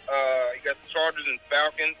consequence. You got the Chargers and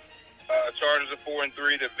Falcons. Chargers are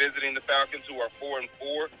 4-3. They're visiting the Falcons, who are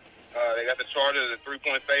 4-4. They got the Chargers as a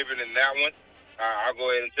 3-point favorite in that one. I'll go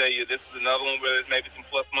ahead and tell you this is another one where there's maybe some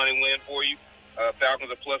plus money win for you.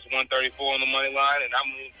 Falcons are plus 134 on the money line, and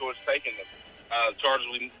I'm leaning towards taking them. The Chargers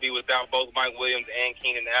will be without both Mike Williams and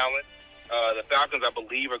Keenan Allen. The Falcons, I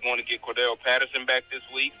believe, are going to get Cordell Patterson back this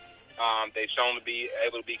week. They've shown to be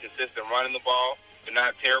able to be consistent running the ball. They're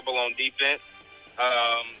not terrible on defense.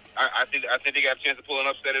 I think they got a chance to pull an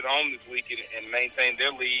upset at home this week and maintain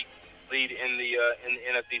their lead in the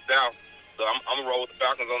NFC South. So I'm gonna roll with the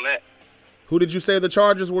Falcons on that. Who did you say the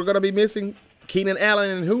Chargers were going to be missing? Keenan Allen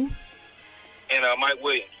and who? And Mike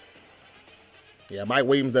Williams. Yeah, Mike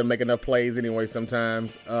Williams doesn't make enough plays anyway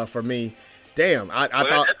sometimes for me. Damn, I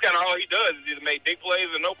thought that's kind of all he does is either make big plays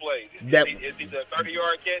or no plays. It's either a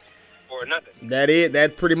 30-yard catch or nothing.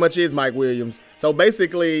 That pretty much is Mike Williams. So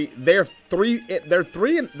basically, they're favored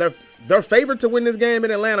to win this game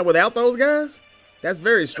in Atlanta without those guys. That's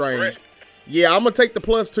very strange. Yeah, I'm gonna take the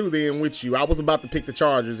 +2 then with you. I was about to pick the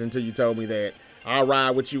Chargers until you told me that. I'll ride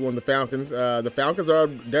with you on the Falcons. The Falcons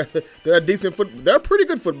they're a decent they're a pretty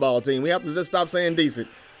good football team. We have to just stop saying decent.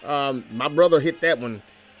 My brother hit that one.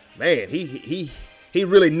 Man, he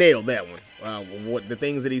really nailed that one. What the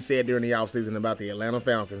things that he said during the offseason about the Atlanta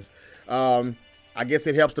Falcons. I guess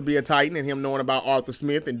it helps to be a Titan and him knowing about Arthur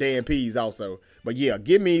Smith and Dan Pease also. But yeah,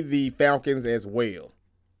 give me the Falcons as well.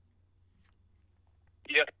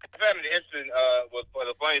 Yeah, I found it interesting.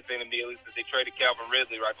 The funny thing to me, at least, is they traded Calvin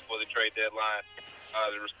Ridley right before the trade deadline.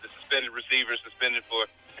 The suspended receiver suspended for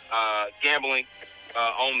gambling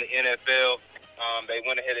on the NFL. They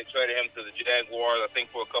went ahead and traded him to the Jaguars, I think,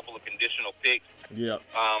 for a couple of conditional picks. Yeah.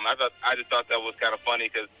 I just thought that was kind of funny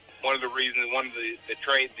because one of the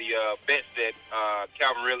bets that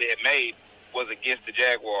Calvin Ridley had made was against the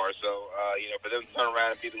Jaguars. So, for them to turn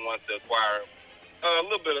around and be the ones to acquire him, a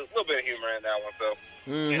little bit of humor in that one. So,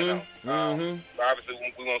 obviously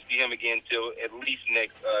we won't see him again until at least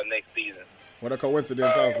next season. What a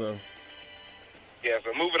coincidence, also. Yeah,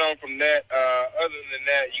 so moving on from that, other than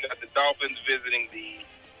that, you got the Dolphins visiting the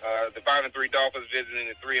 5-3 Dolphins visiting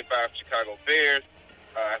the 3-5 Chicago Bears.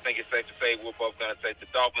 I think it's safe to say we're both going to take the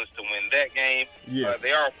Dolphins to win that game. Yes.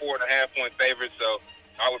 They are a 4.5-point favorite, so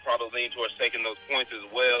I would probably lean towards taking those points as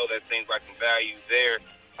well. That seems like some value there.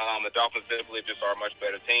 The Dolphins simply just are a much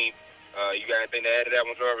better team. You got anything to add to that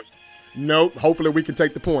one, Jarvis? Nope. Hopefully we can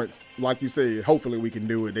take the points. Like you said, hopefully we can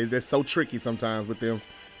do it. They're so tricky sometimes with them.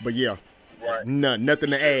 But, yeah. Right. Nothing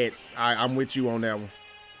to add. I'm with you on that one.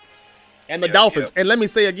 And the Dolphins. And let me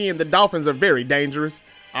say again, the Dolphins are very dangerous.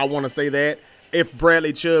 I want to say that. If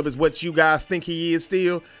Bradley Chubb is what you guys think he is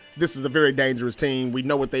still, this is a very dangerous team. We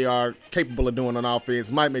know what they are capable of doing on offense.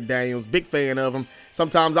 Mike McDaniels, big fan of him.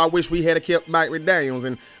 Sometimes I wish we had kept Mike McDaniels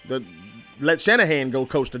and let Shanahan go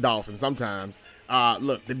coach the Dolphins sometimes.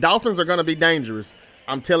 Look, the Dolphins are going to be dangerous.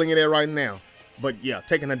 I'm telling you that right now. But, yeah,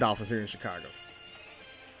 taking the Dolphins here in Chicago.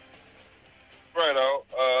 Right on.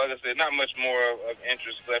 Like I said, not much more of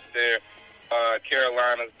interest left there.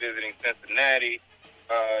 Carolina's visiting Cincinnati.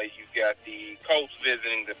 You've got the Colts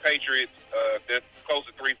visiting the Patriots. The Colts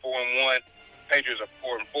are 3-4-1. Patriots are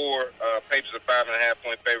 4-4. Patriots are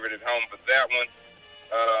 5.5-point favorite at home for that one.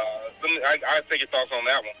 I'll take your thoughts on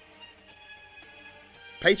that one.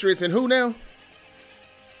 Patriots and who now?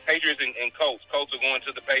 Patriots and Colts. Colts are going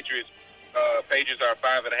to the Patriots. Patriots are a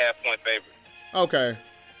 5.5-point favorite. Okay.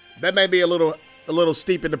 That may be a little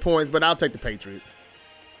steep in the points, but I'll take the Patriots.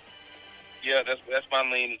 Yeah, that's my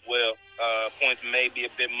lean as well. Points may be a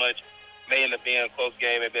bit much. may end up being a close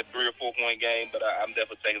game, maybe a 3 or 4 point game, but I'm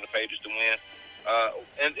definitely taking the Patriots to win.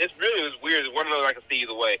 And it's weird. It's one of those I can see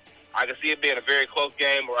either way. I can see it being a very close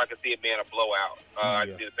game, or I can see it being a blowout. I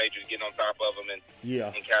can see the Patriots getting on top of them and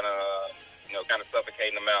kind of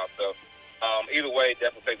suffocating them out. So either way,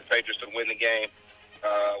 definitely take the Patriots to win the game.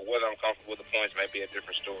 Whether I'm comfortable with the points may be a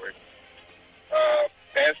different story.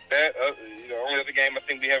 Past that, the only other game I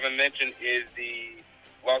think we haven't mentioned is the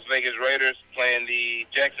Las Vegas Raiders playing the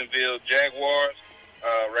Jacksonville Jaguars.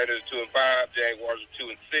 Raiders are 2-5, Jaguars are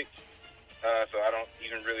 2-6. So I don't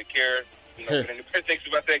even really care. What anybody thinks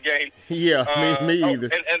about that game. Yeah, me either.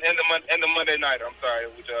 And the Monday nighter, I'm sorry,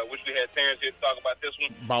 which we had Terrence here to talk about this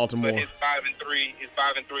one. Baltimore. But his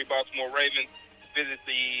 5-3 Baltimore Ravens visit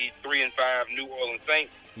the 3-5 New Orleans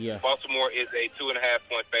Saints. Yeah. Baltimore is a 2.5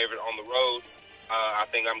 point favorite on the road. I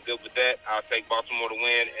think I'm good with that. I'll take Baltimore to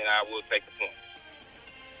win, and I will take the points.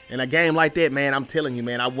 In a game like that, man, I'm telling you,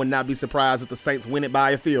 man, I would not be surprised if the Saints win it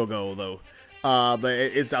by a field goal, though. But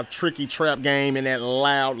it's a tricky trap game in that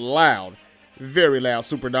loud, very loud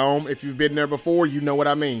Superdome. If you've been there before, you know what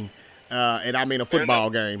I mean. And I mean a football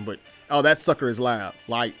game. But, that sucker is loud.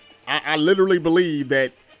 Like, I literally believe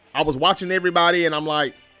that I was watching everybody, and I'm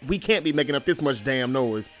like, we can't be making up this much damn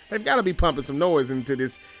noise. They've got to be pumping some noise into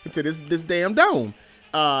this damn dome.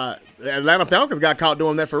 Atlanta Falcons got caught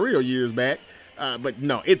doing that for real years back. But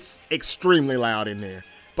no, it's extremely loud in there.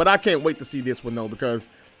 But I can't wait to see this one, though, because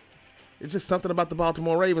it's just something about the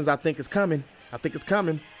Baltimore Ravens I think is coming. I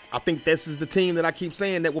think this is the team that I keep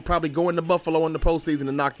saying that will probably go into Buffalo in the postseason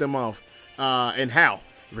and knock them off. And how?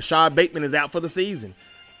 Rashad Bateman is out for the season.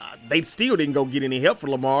 They still didn't go get any help for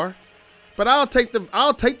Lamar. But I'll take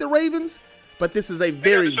the Ravens. But this is a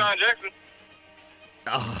very Deshaun Jackson.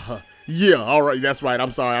 Yeah, all right, that's right.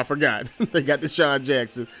 I'm sorry, I forgot. They got Deshaun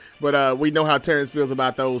Jackson. But we know how Terrence feels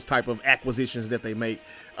about those type of acquisitions that they make.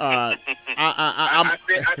 I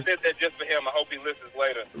said that just for him. I hope he listens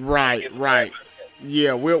later. Right.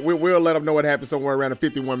 Yeah, we'll let him know what happened somewhere around the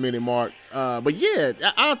 51-minute mark. But yeah,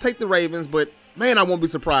 I'll take the Ravens. But man, I won't be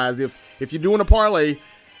surprised if you're doing a parlay.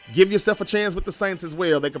 Give yourself a chance with the Saints as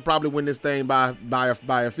well. They could probably win this thing by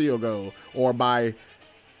a field goal or by.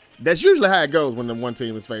 That's usually how it goes when the one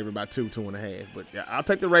team is favored by 2.5. But yeah, I'll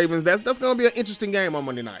take the Ravens. That's going to be an interesting game on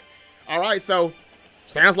Monday night. All right, so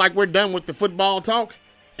sounds like we're done with the football talk.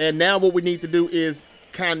 And now what we need to do is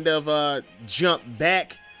kind of jump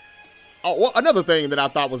back. Oh, well, another thing that I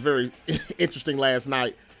thought was very interesting last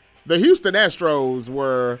night, the Houston Astros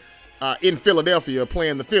were in Philadelphia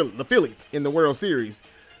playing the Phillies in the World Series.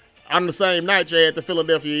 On the same night, you had the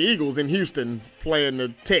Philadelphia Eagles in Houston playing the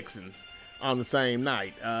Texans on the same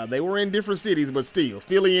night. They were in different cities, but still,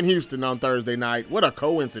 Philly and Houston on Thursday night. What a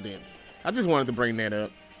coincidence. I just wanted to bring that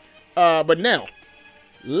up. But now,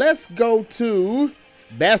 let's go to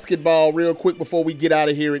basketball real quick before we get out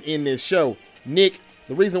of here and end this show. Nick,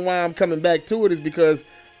 the reason why I'm coming back to it is because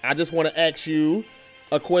I just want to ask you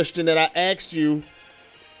a question that I asked you,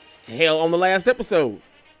 on the last episode.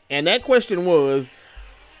 And that question was,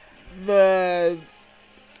 the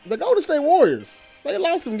Golden State Warriors, they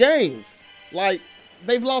lost some games. Like,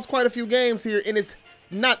 they've lost quite a few games here, and it's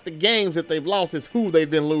not the games that they've lost, it's who they've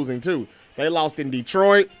been losing to. They lost in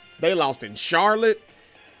Detroit, they lost in Charlotte,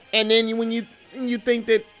 and then when you think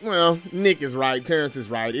that, well, Nick is right, Terrence is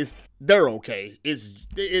right, they're okay.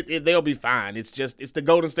 They'll be fine. It's the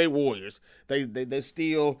Golden State Warriors. They're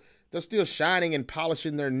still shining and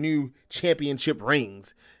polishing their new championship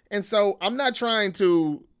rings. And so I'm not trying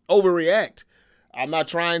to overreact. I'm not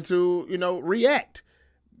trying to, react.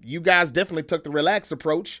 You guys definitely took the relaxed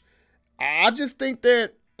approach. I just think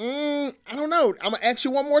that, I don't know. I'm going to ask you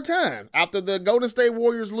one more time. After the Golden State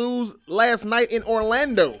Warriors lose last night in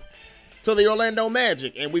Orlando to the Orlando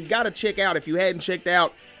Magic, and we've got to check out, if you hadn't checked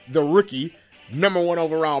out, the rookie, number 1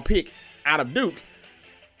 overall pick out of Duke.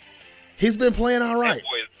 He's been playing all right. That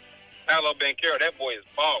boy is Paolo Banchero. That boy is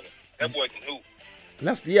balling. That boy can hoop.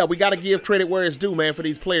 We got to give credit where it's due, man, for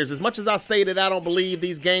these players. As much as I say that I don't believe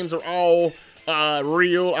these games are all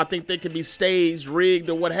real, I think they could be staged, rigged,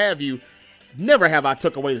 or what have you. Never have I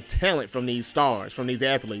took away the talent from these stars, from these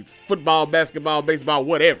athletes. Football, basketball, baseball,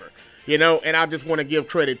 whatever. And I just want to give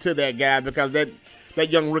credit to that guy because that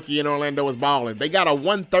young rookie in Orlando is balling. They got a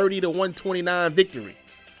 130-129 victory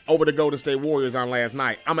over the Golden State Warriors on last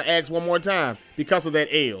night. I'm going to ask one more time because of that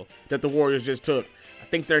L that the Warriors just took. I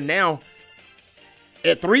think they're now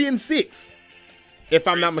at 3-6, if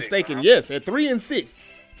I'm not mistaken. Yes, at 3-6.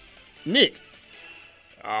 Nick,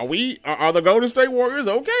 are the Golden State Warriors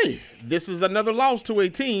okay? This is another loss to a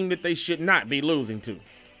team that they should not be losing to.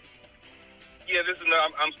 Yeah,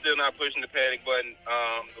 I'm still not pushing the panic button.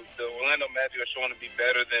 The Orlando Magic are showing to be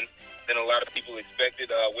better than than a lot of people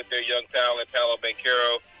expected with their young talent, Paolo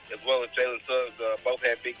Banchero, as well as Jalen Suggs. Both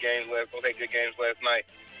had good games last night.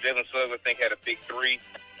 Jalen Suggs, I think, had a big three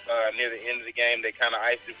near the end of the game. They kind of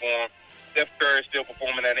iced it for him. Steph Curry still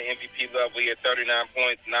performing at an MVP level. He had 39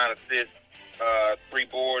 points, 9 assists, 3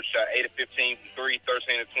 boards, shot 8 of 15 from 3,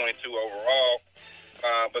 13 of 22 overall.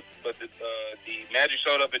 But the Magic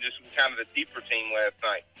showed up as just kind of the deeper team last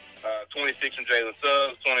night. 26 from Jalen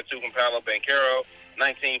Suggs, 22 from Paolo Banchero,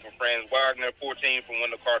 19 from Franz Wagner, 14 from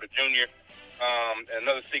Wendell Carter Jr.,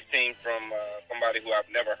 another 16 from somebody who I've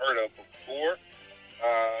never heard of before,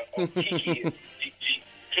 Okiki,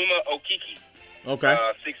 Chuma Okiki. Okay.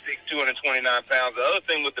 6'6", 229 pounds. The other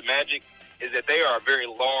thing with the Magic is that they are a very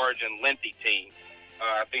large and lengthy team.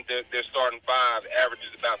 I think their starting five averages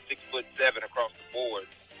about 6'7" across the board.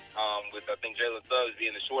 With I think Jalen Suggs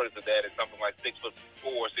being the shortest of that at something like 6'4",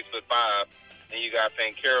 6'5". Then you got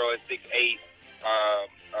Banchero at 6'8".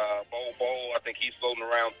 Bol, I think he's floating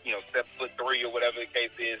around, 7'3" or whatever the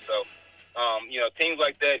case is. So, teams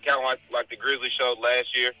like that, kind of like the Grizzlies showed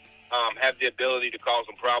last year, have the ability to cause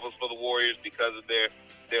some problems for the Warriors because of their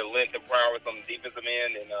length and prowess on the defensive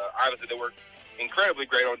end. And obviously they work incredibly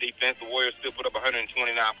great on defense. The Warriors still put up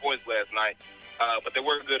 129 points last night, but they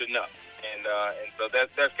weren't good enough. And so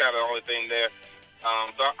that's kind of the only thing there.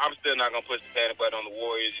 So I'm still not going to push the panic button on the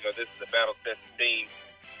Warriors. This is a battle-tested team.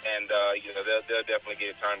 And, they'll definitely get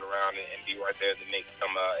it turned around and be right there in the mix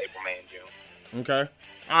come April, May, and June. Okay.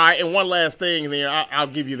 All right, and one last thing there. I'll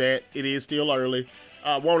give you that. It is still early.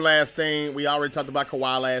 One last thing. We already talked about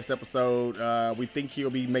Kawhi last episode. We think he'll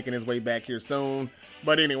be making his way back here soon.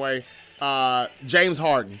 But anyway, James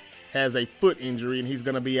Harden has a foot injury, and he's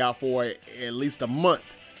going to be out for at least a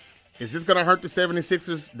month. Is this going to hurt the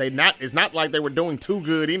 76ers? It's not like they were doing too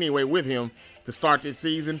good anyway with him to start this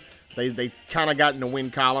season. They kind of got in the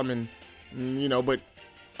win column, and but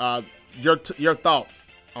your thoughts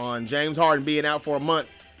on James Harden being out for a month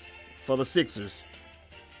for the Sixers?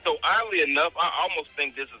 So oddly enough, I almost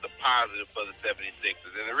think this is a positive for the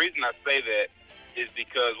 76ers, and the reason I say that is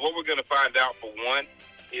because what we're going to find out, for one,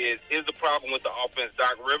 is the problem with the offense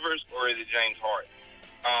Doc Rivers or is it James Harden?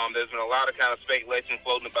 There's been a lot of kind of speculation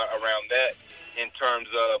floating about around that in terms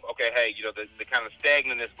of, okay, hey, the kind of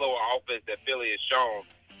stagnant and slower offense that Philly has shown.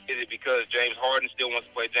 Is it because James Harden still wants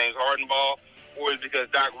to play James Harden ball, or is it because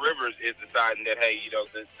Doc Rivers is deciding that, hey,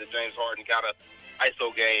 the James Harden kind of ISO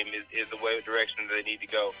game is the direction that they need to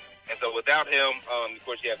go? And so without him, of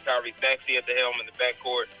course, you have Kyrie at the helm in the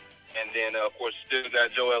backcourt, and then, of course, you still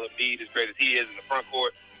got Joel Embiid, as great as he is, in the front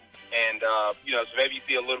court. And, so maybe you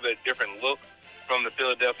see a little bit of different look from the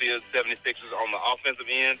Philadelphia 76ers on the offensive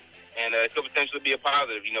end, and it could potentially be a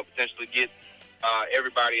positive, potentially get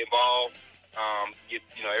everybody involved. Get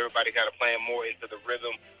everybody kind of playing more into the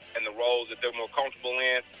rhythm and the roles that they're more comfortable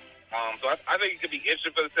in. So I think it could be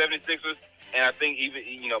interesting for the 76ers, and I think even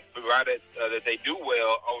provided that they do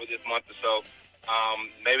well over this month or so,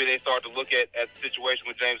 maybe they start to look at the situation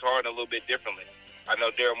with James Harden a little bit differently. I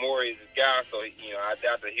know Daryl Morey is his guy, so I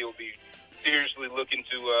doubt that he'll be seriously looking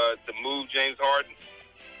to move James Harden,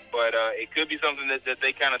 but it could be something that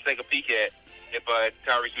they kind of take a peek at. If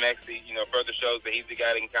Tyrese Maxey, further shows that he's the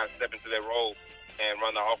guy that can kind of step into that role and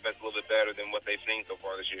run the offense a little bit better than what they've seen so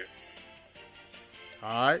far this year.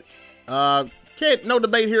 All right. No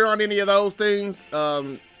debate here on any of those things.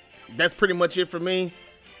 That's pretty much it for me.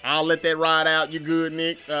 I'll let that ride out. You're good,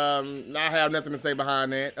 Nick. I have nothing to say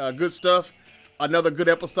behind that. Good stuff. Another good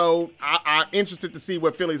episode. I'm interested to see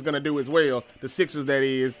what Philly's going to do as well. The Sixers, that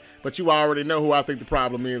is. But you already know who I think the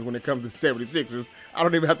problem is when it comes to the 76ers. I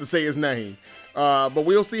don't even have to say his name. But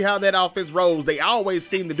we'll see how that offense rolls. They always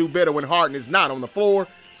seem to do better when Harden is not on the floor.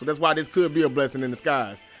 So that's why this could be a blessing in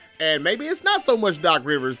disguise. And maybe it's not so much Doc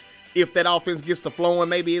Rivers. If that offense gets to flowing,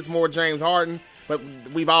 maybe it's more James Harden. But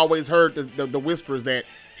we've always heard the whispers that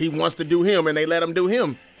he wants to do him and they let him do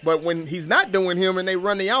him. But when he's not doing him and they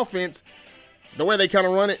run the offense, the way they kind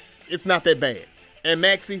of run it, it's not that bad. And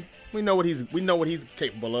Maxey, we know what he's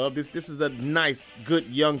capable of. This is a nice, good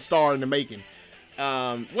young star in the making.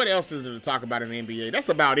 What else is there to talk about in the NBA? That's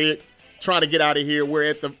about it. Trying to get out of here. We're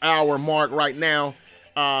at the hour mark right now.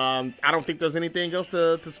 I don't think there's anything else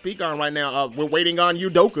to speak on right now. We're waiting on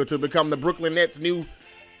Udoka to become the Brooklyn Nets' new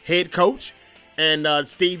head coach. And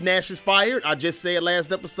Steve Nash is fired. I just said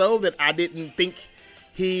last episode that I didn't think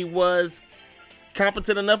he was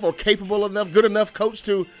competent enough or capable enough, good enough coach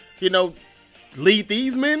to, lead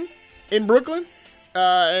these men in Brooklyn.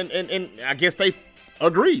 And I guess they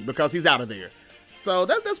agreed because he's out of there. So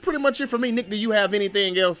that's pretty much it for me. Nick, do you have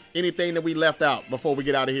anything else, anything that we left out before we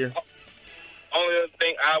get out of here? Only other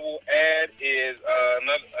thing I will add is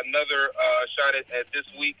another shot at this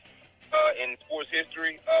week. in sports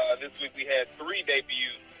history. This week we had 3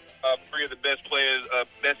 debuts of 3 of the best players,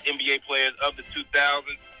 best NBA players of the 2000s.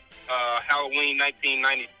 Halloween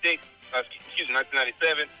 1996,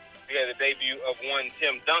 1997, we had the debut of one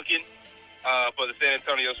Tim Duncan for the San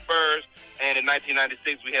Antonio Spurs. And in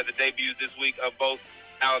 1996, we had the debuts this week of both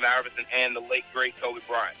Allen Iverson and the late, great Kobe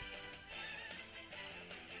Bryant.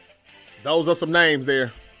 Those are some names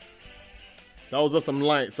there. Those are some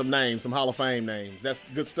names, some Hall of Fame names. That's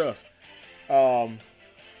good stuff.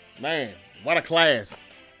 Man, what a class.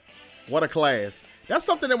 What a class. That's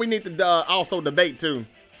something that we need to also debate, too.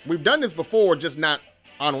 We've done this before, just not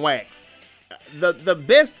on wax. The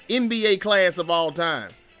best NBA class of all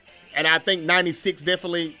time. And I think 96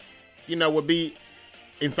 definitely, would be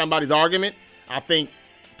in somebody's argument. I think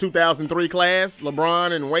 2003 class,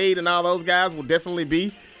 LeBron and Wade and all those guys will definitely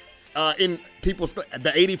be in people's,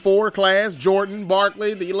 the 84 class, Jordan,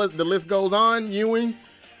 Barkley, the list goes on, Ewing.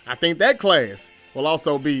 I think that class will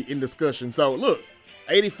also be in discussion. So look,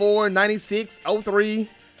 84, 96, 03,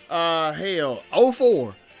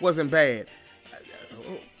 04 wasn't bad.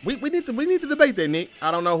 We need to debate that, Nick. I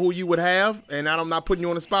don't know who you would have, and I'm not putting you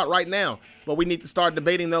on the spot right now, but we need to start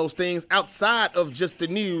debating those things outside of just the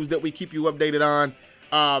news that we keep you updated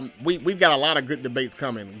on. We've got a lot of good debates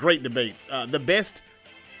coming, great debates. The best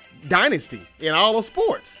dynasty in all of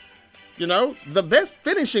sports. The best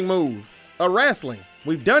finishing move of wrestling.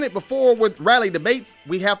 We've done it before with rally debates.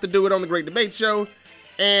 We have to do it on the Great Debate Show.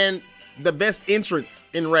 And the best entrance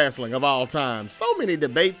in wrestling of all time. So many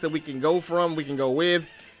debates that we can go with.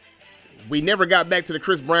 We never got back to the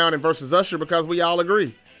Chris Brown and versus Usher because we all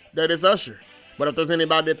agree that it's Usher. But if there's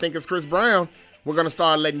anybody that think it's Chris Brown, we're going to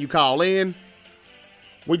start letting you call in.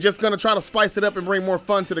 We're just going to try to spice it up and bring more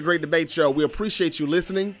fun to the Great Debate Show. We appreciate you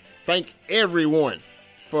listening. Thank everyone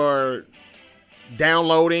for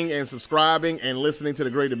downloading and subscribing and listening to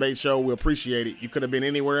the Great Debate Show. We appreciate it. You could have been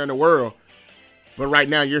anywhere in the world, but right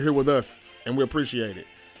now you're here with us, and we appreciate it.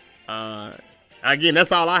 Again,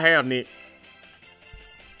 that's all I have, Nick.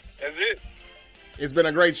 That's it. It's been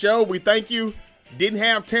a great show. We thank you. Didn't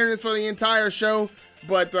have Terrence for the entire show,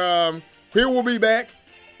 but here we'll be back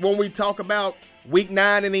when we talk about Week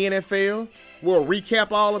 9 in the NFL. We'll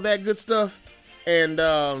recap all of that good stuff. And,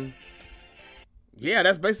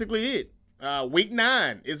 that's basically it. Week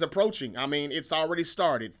 9 is approaching. I mean, it's already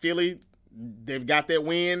started. Philly, they've got that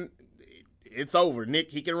win. It's over.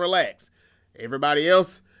 Nick, he can relax. Everybody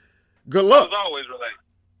else, good luck. As always, relax.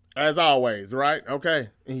 As always, right? Okay.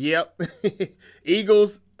 Yep.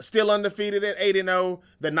 Eagles still undefeated at 8-0.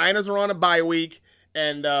 The Niners are on a bye week.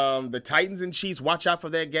 And the Titans and Chiefs, watch out for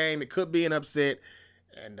that game. It could be an upset.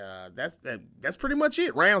 And that's pretty much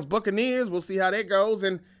it. Rams, Buccaneers, we'll see how that goes.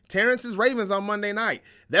 And Terrence's Ravens on Monday night.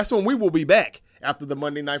 That's when we will be back after the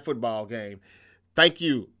Monday Night Football game. Thank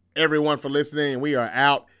you, everyone, for listening. We are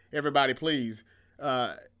out. Everybody, please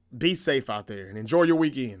be safe out there and enjoy your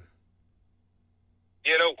weekend.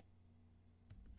 Get out.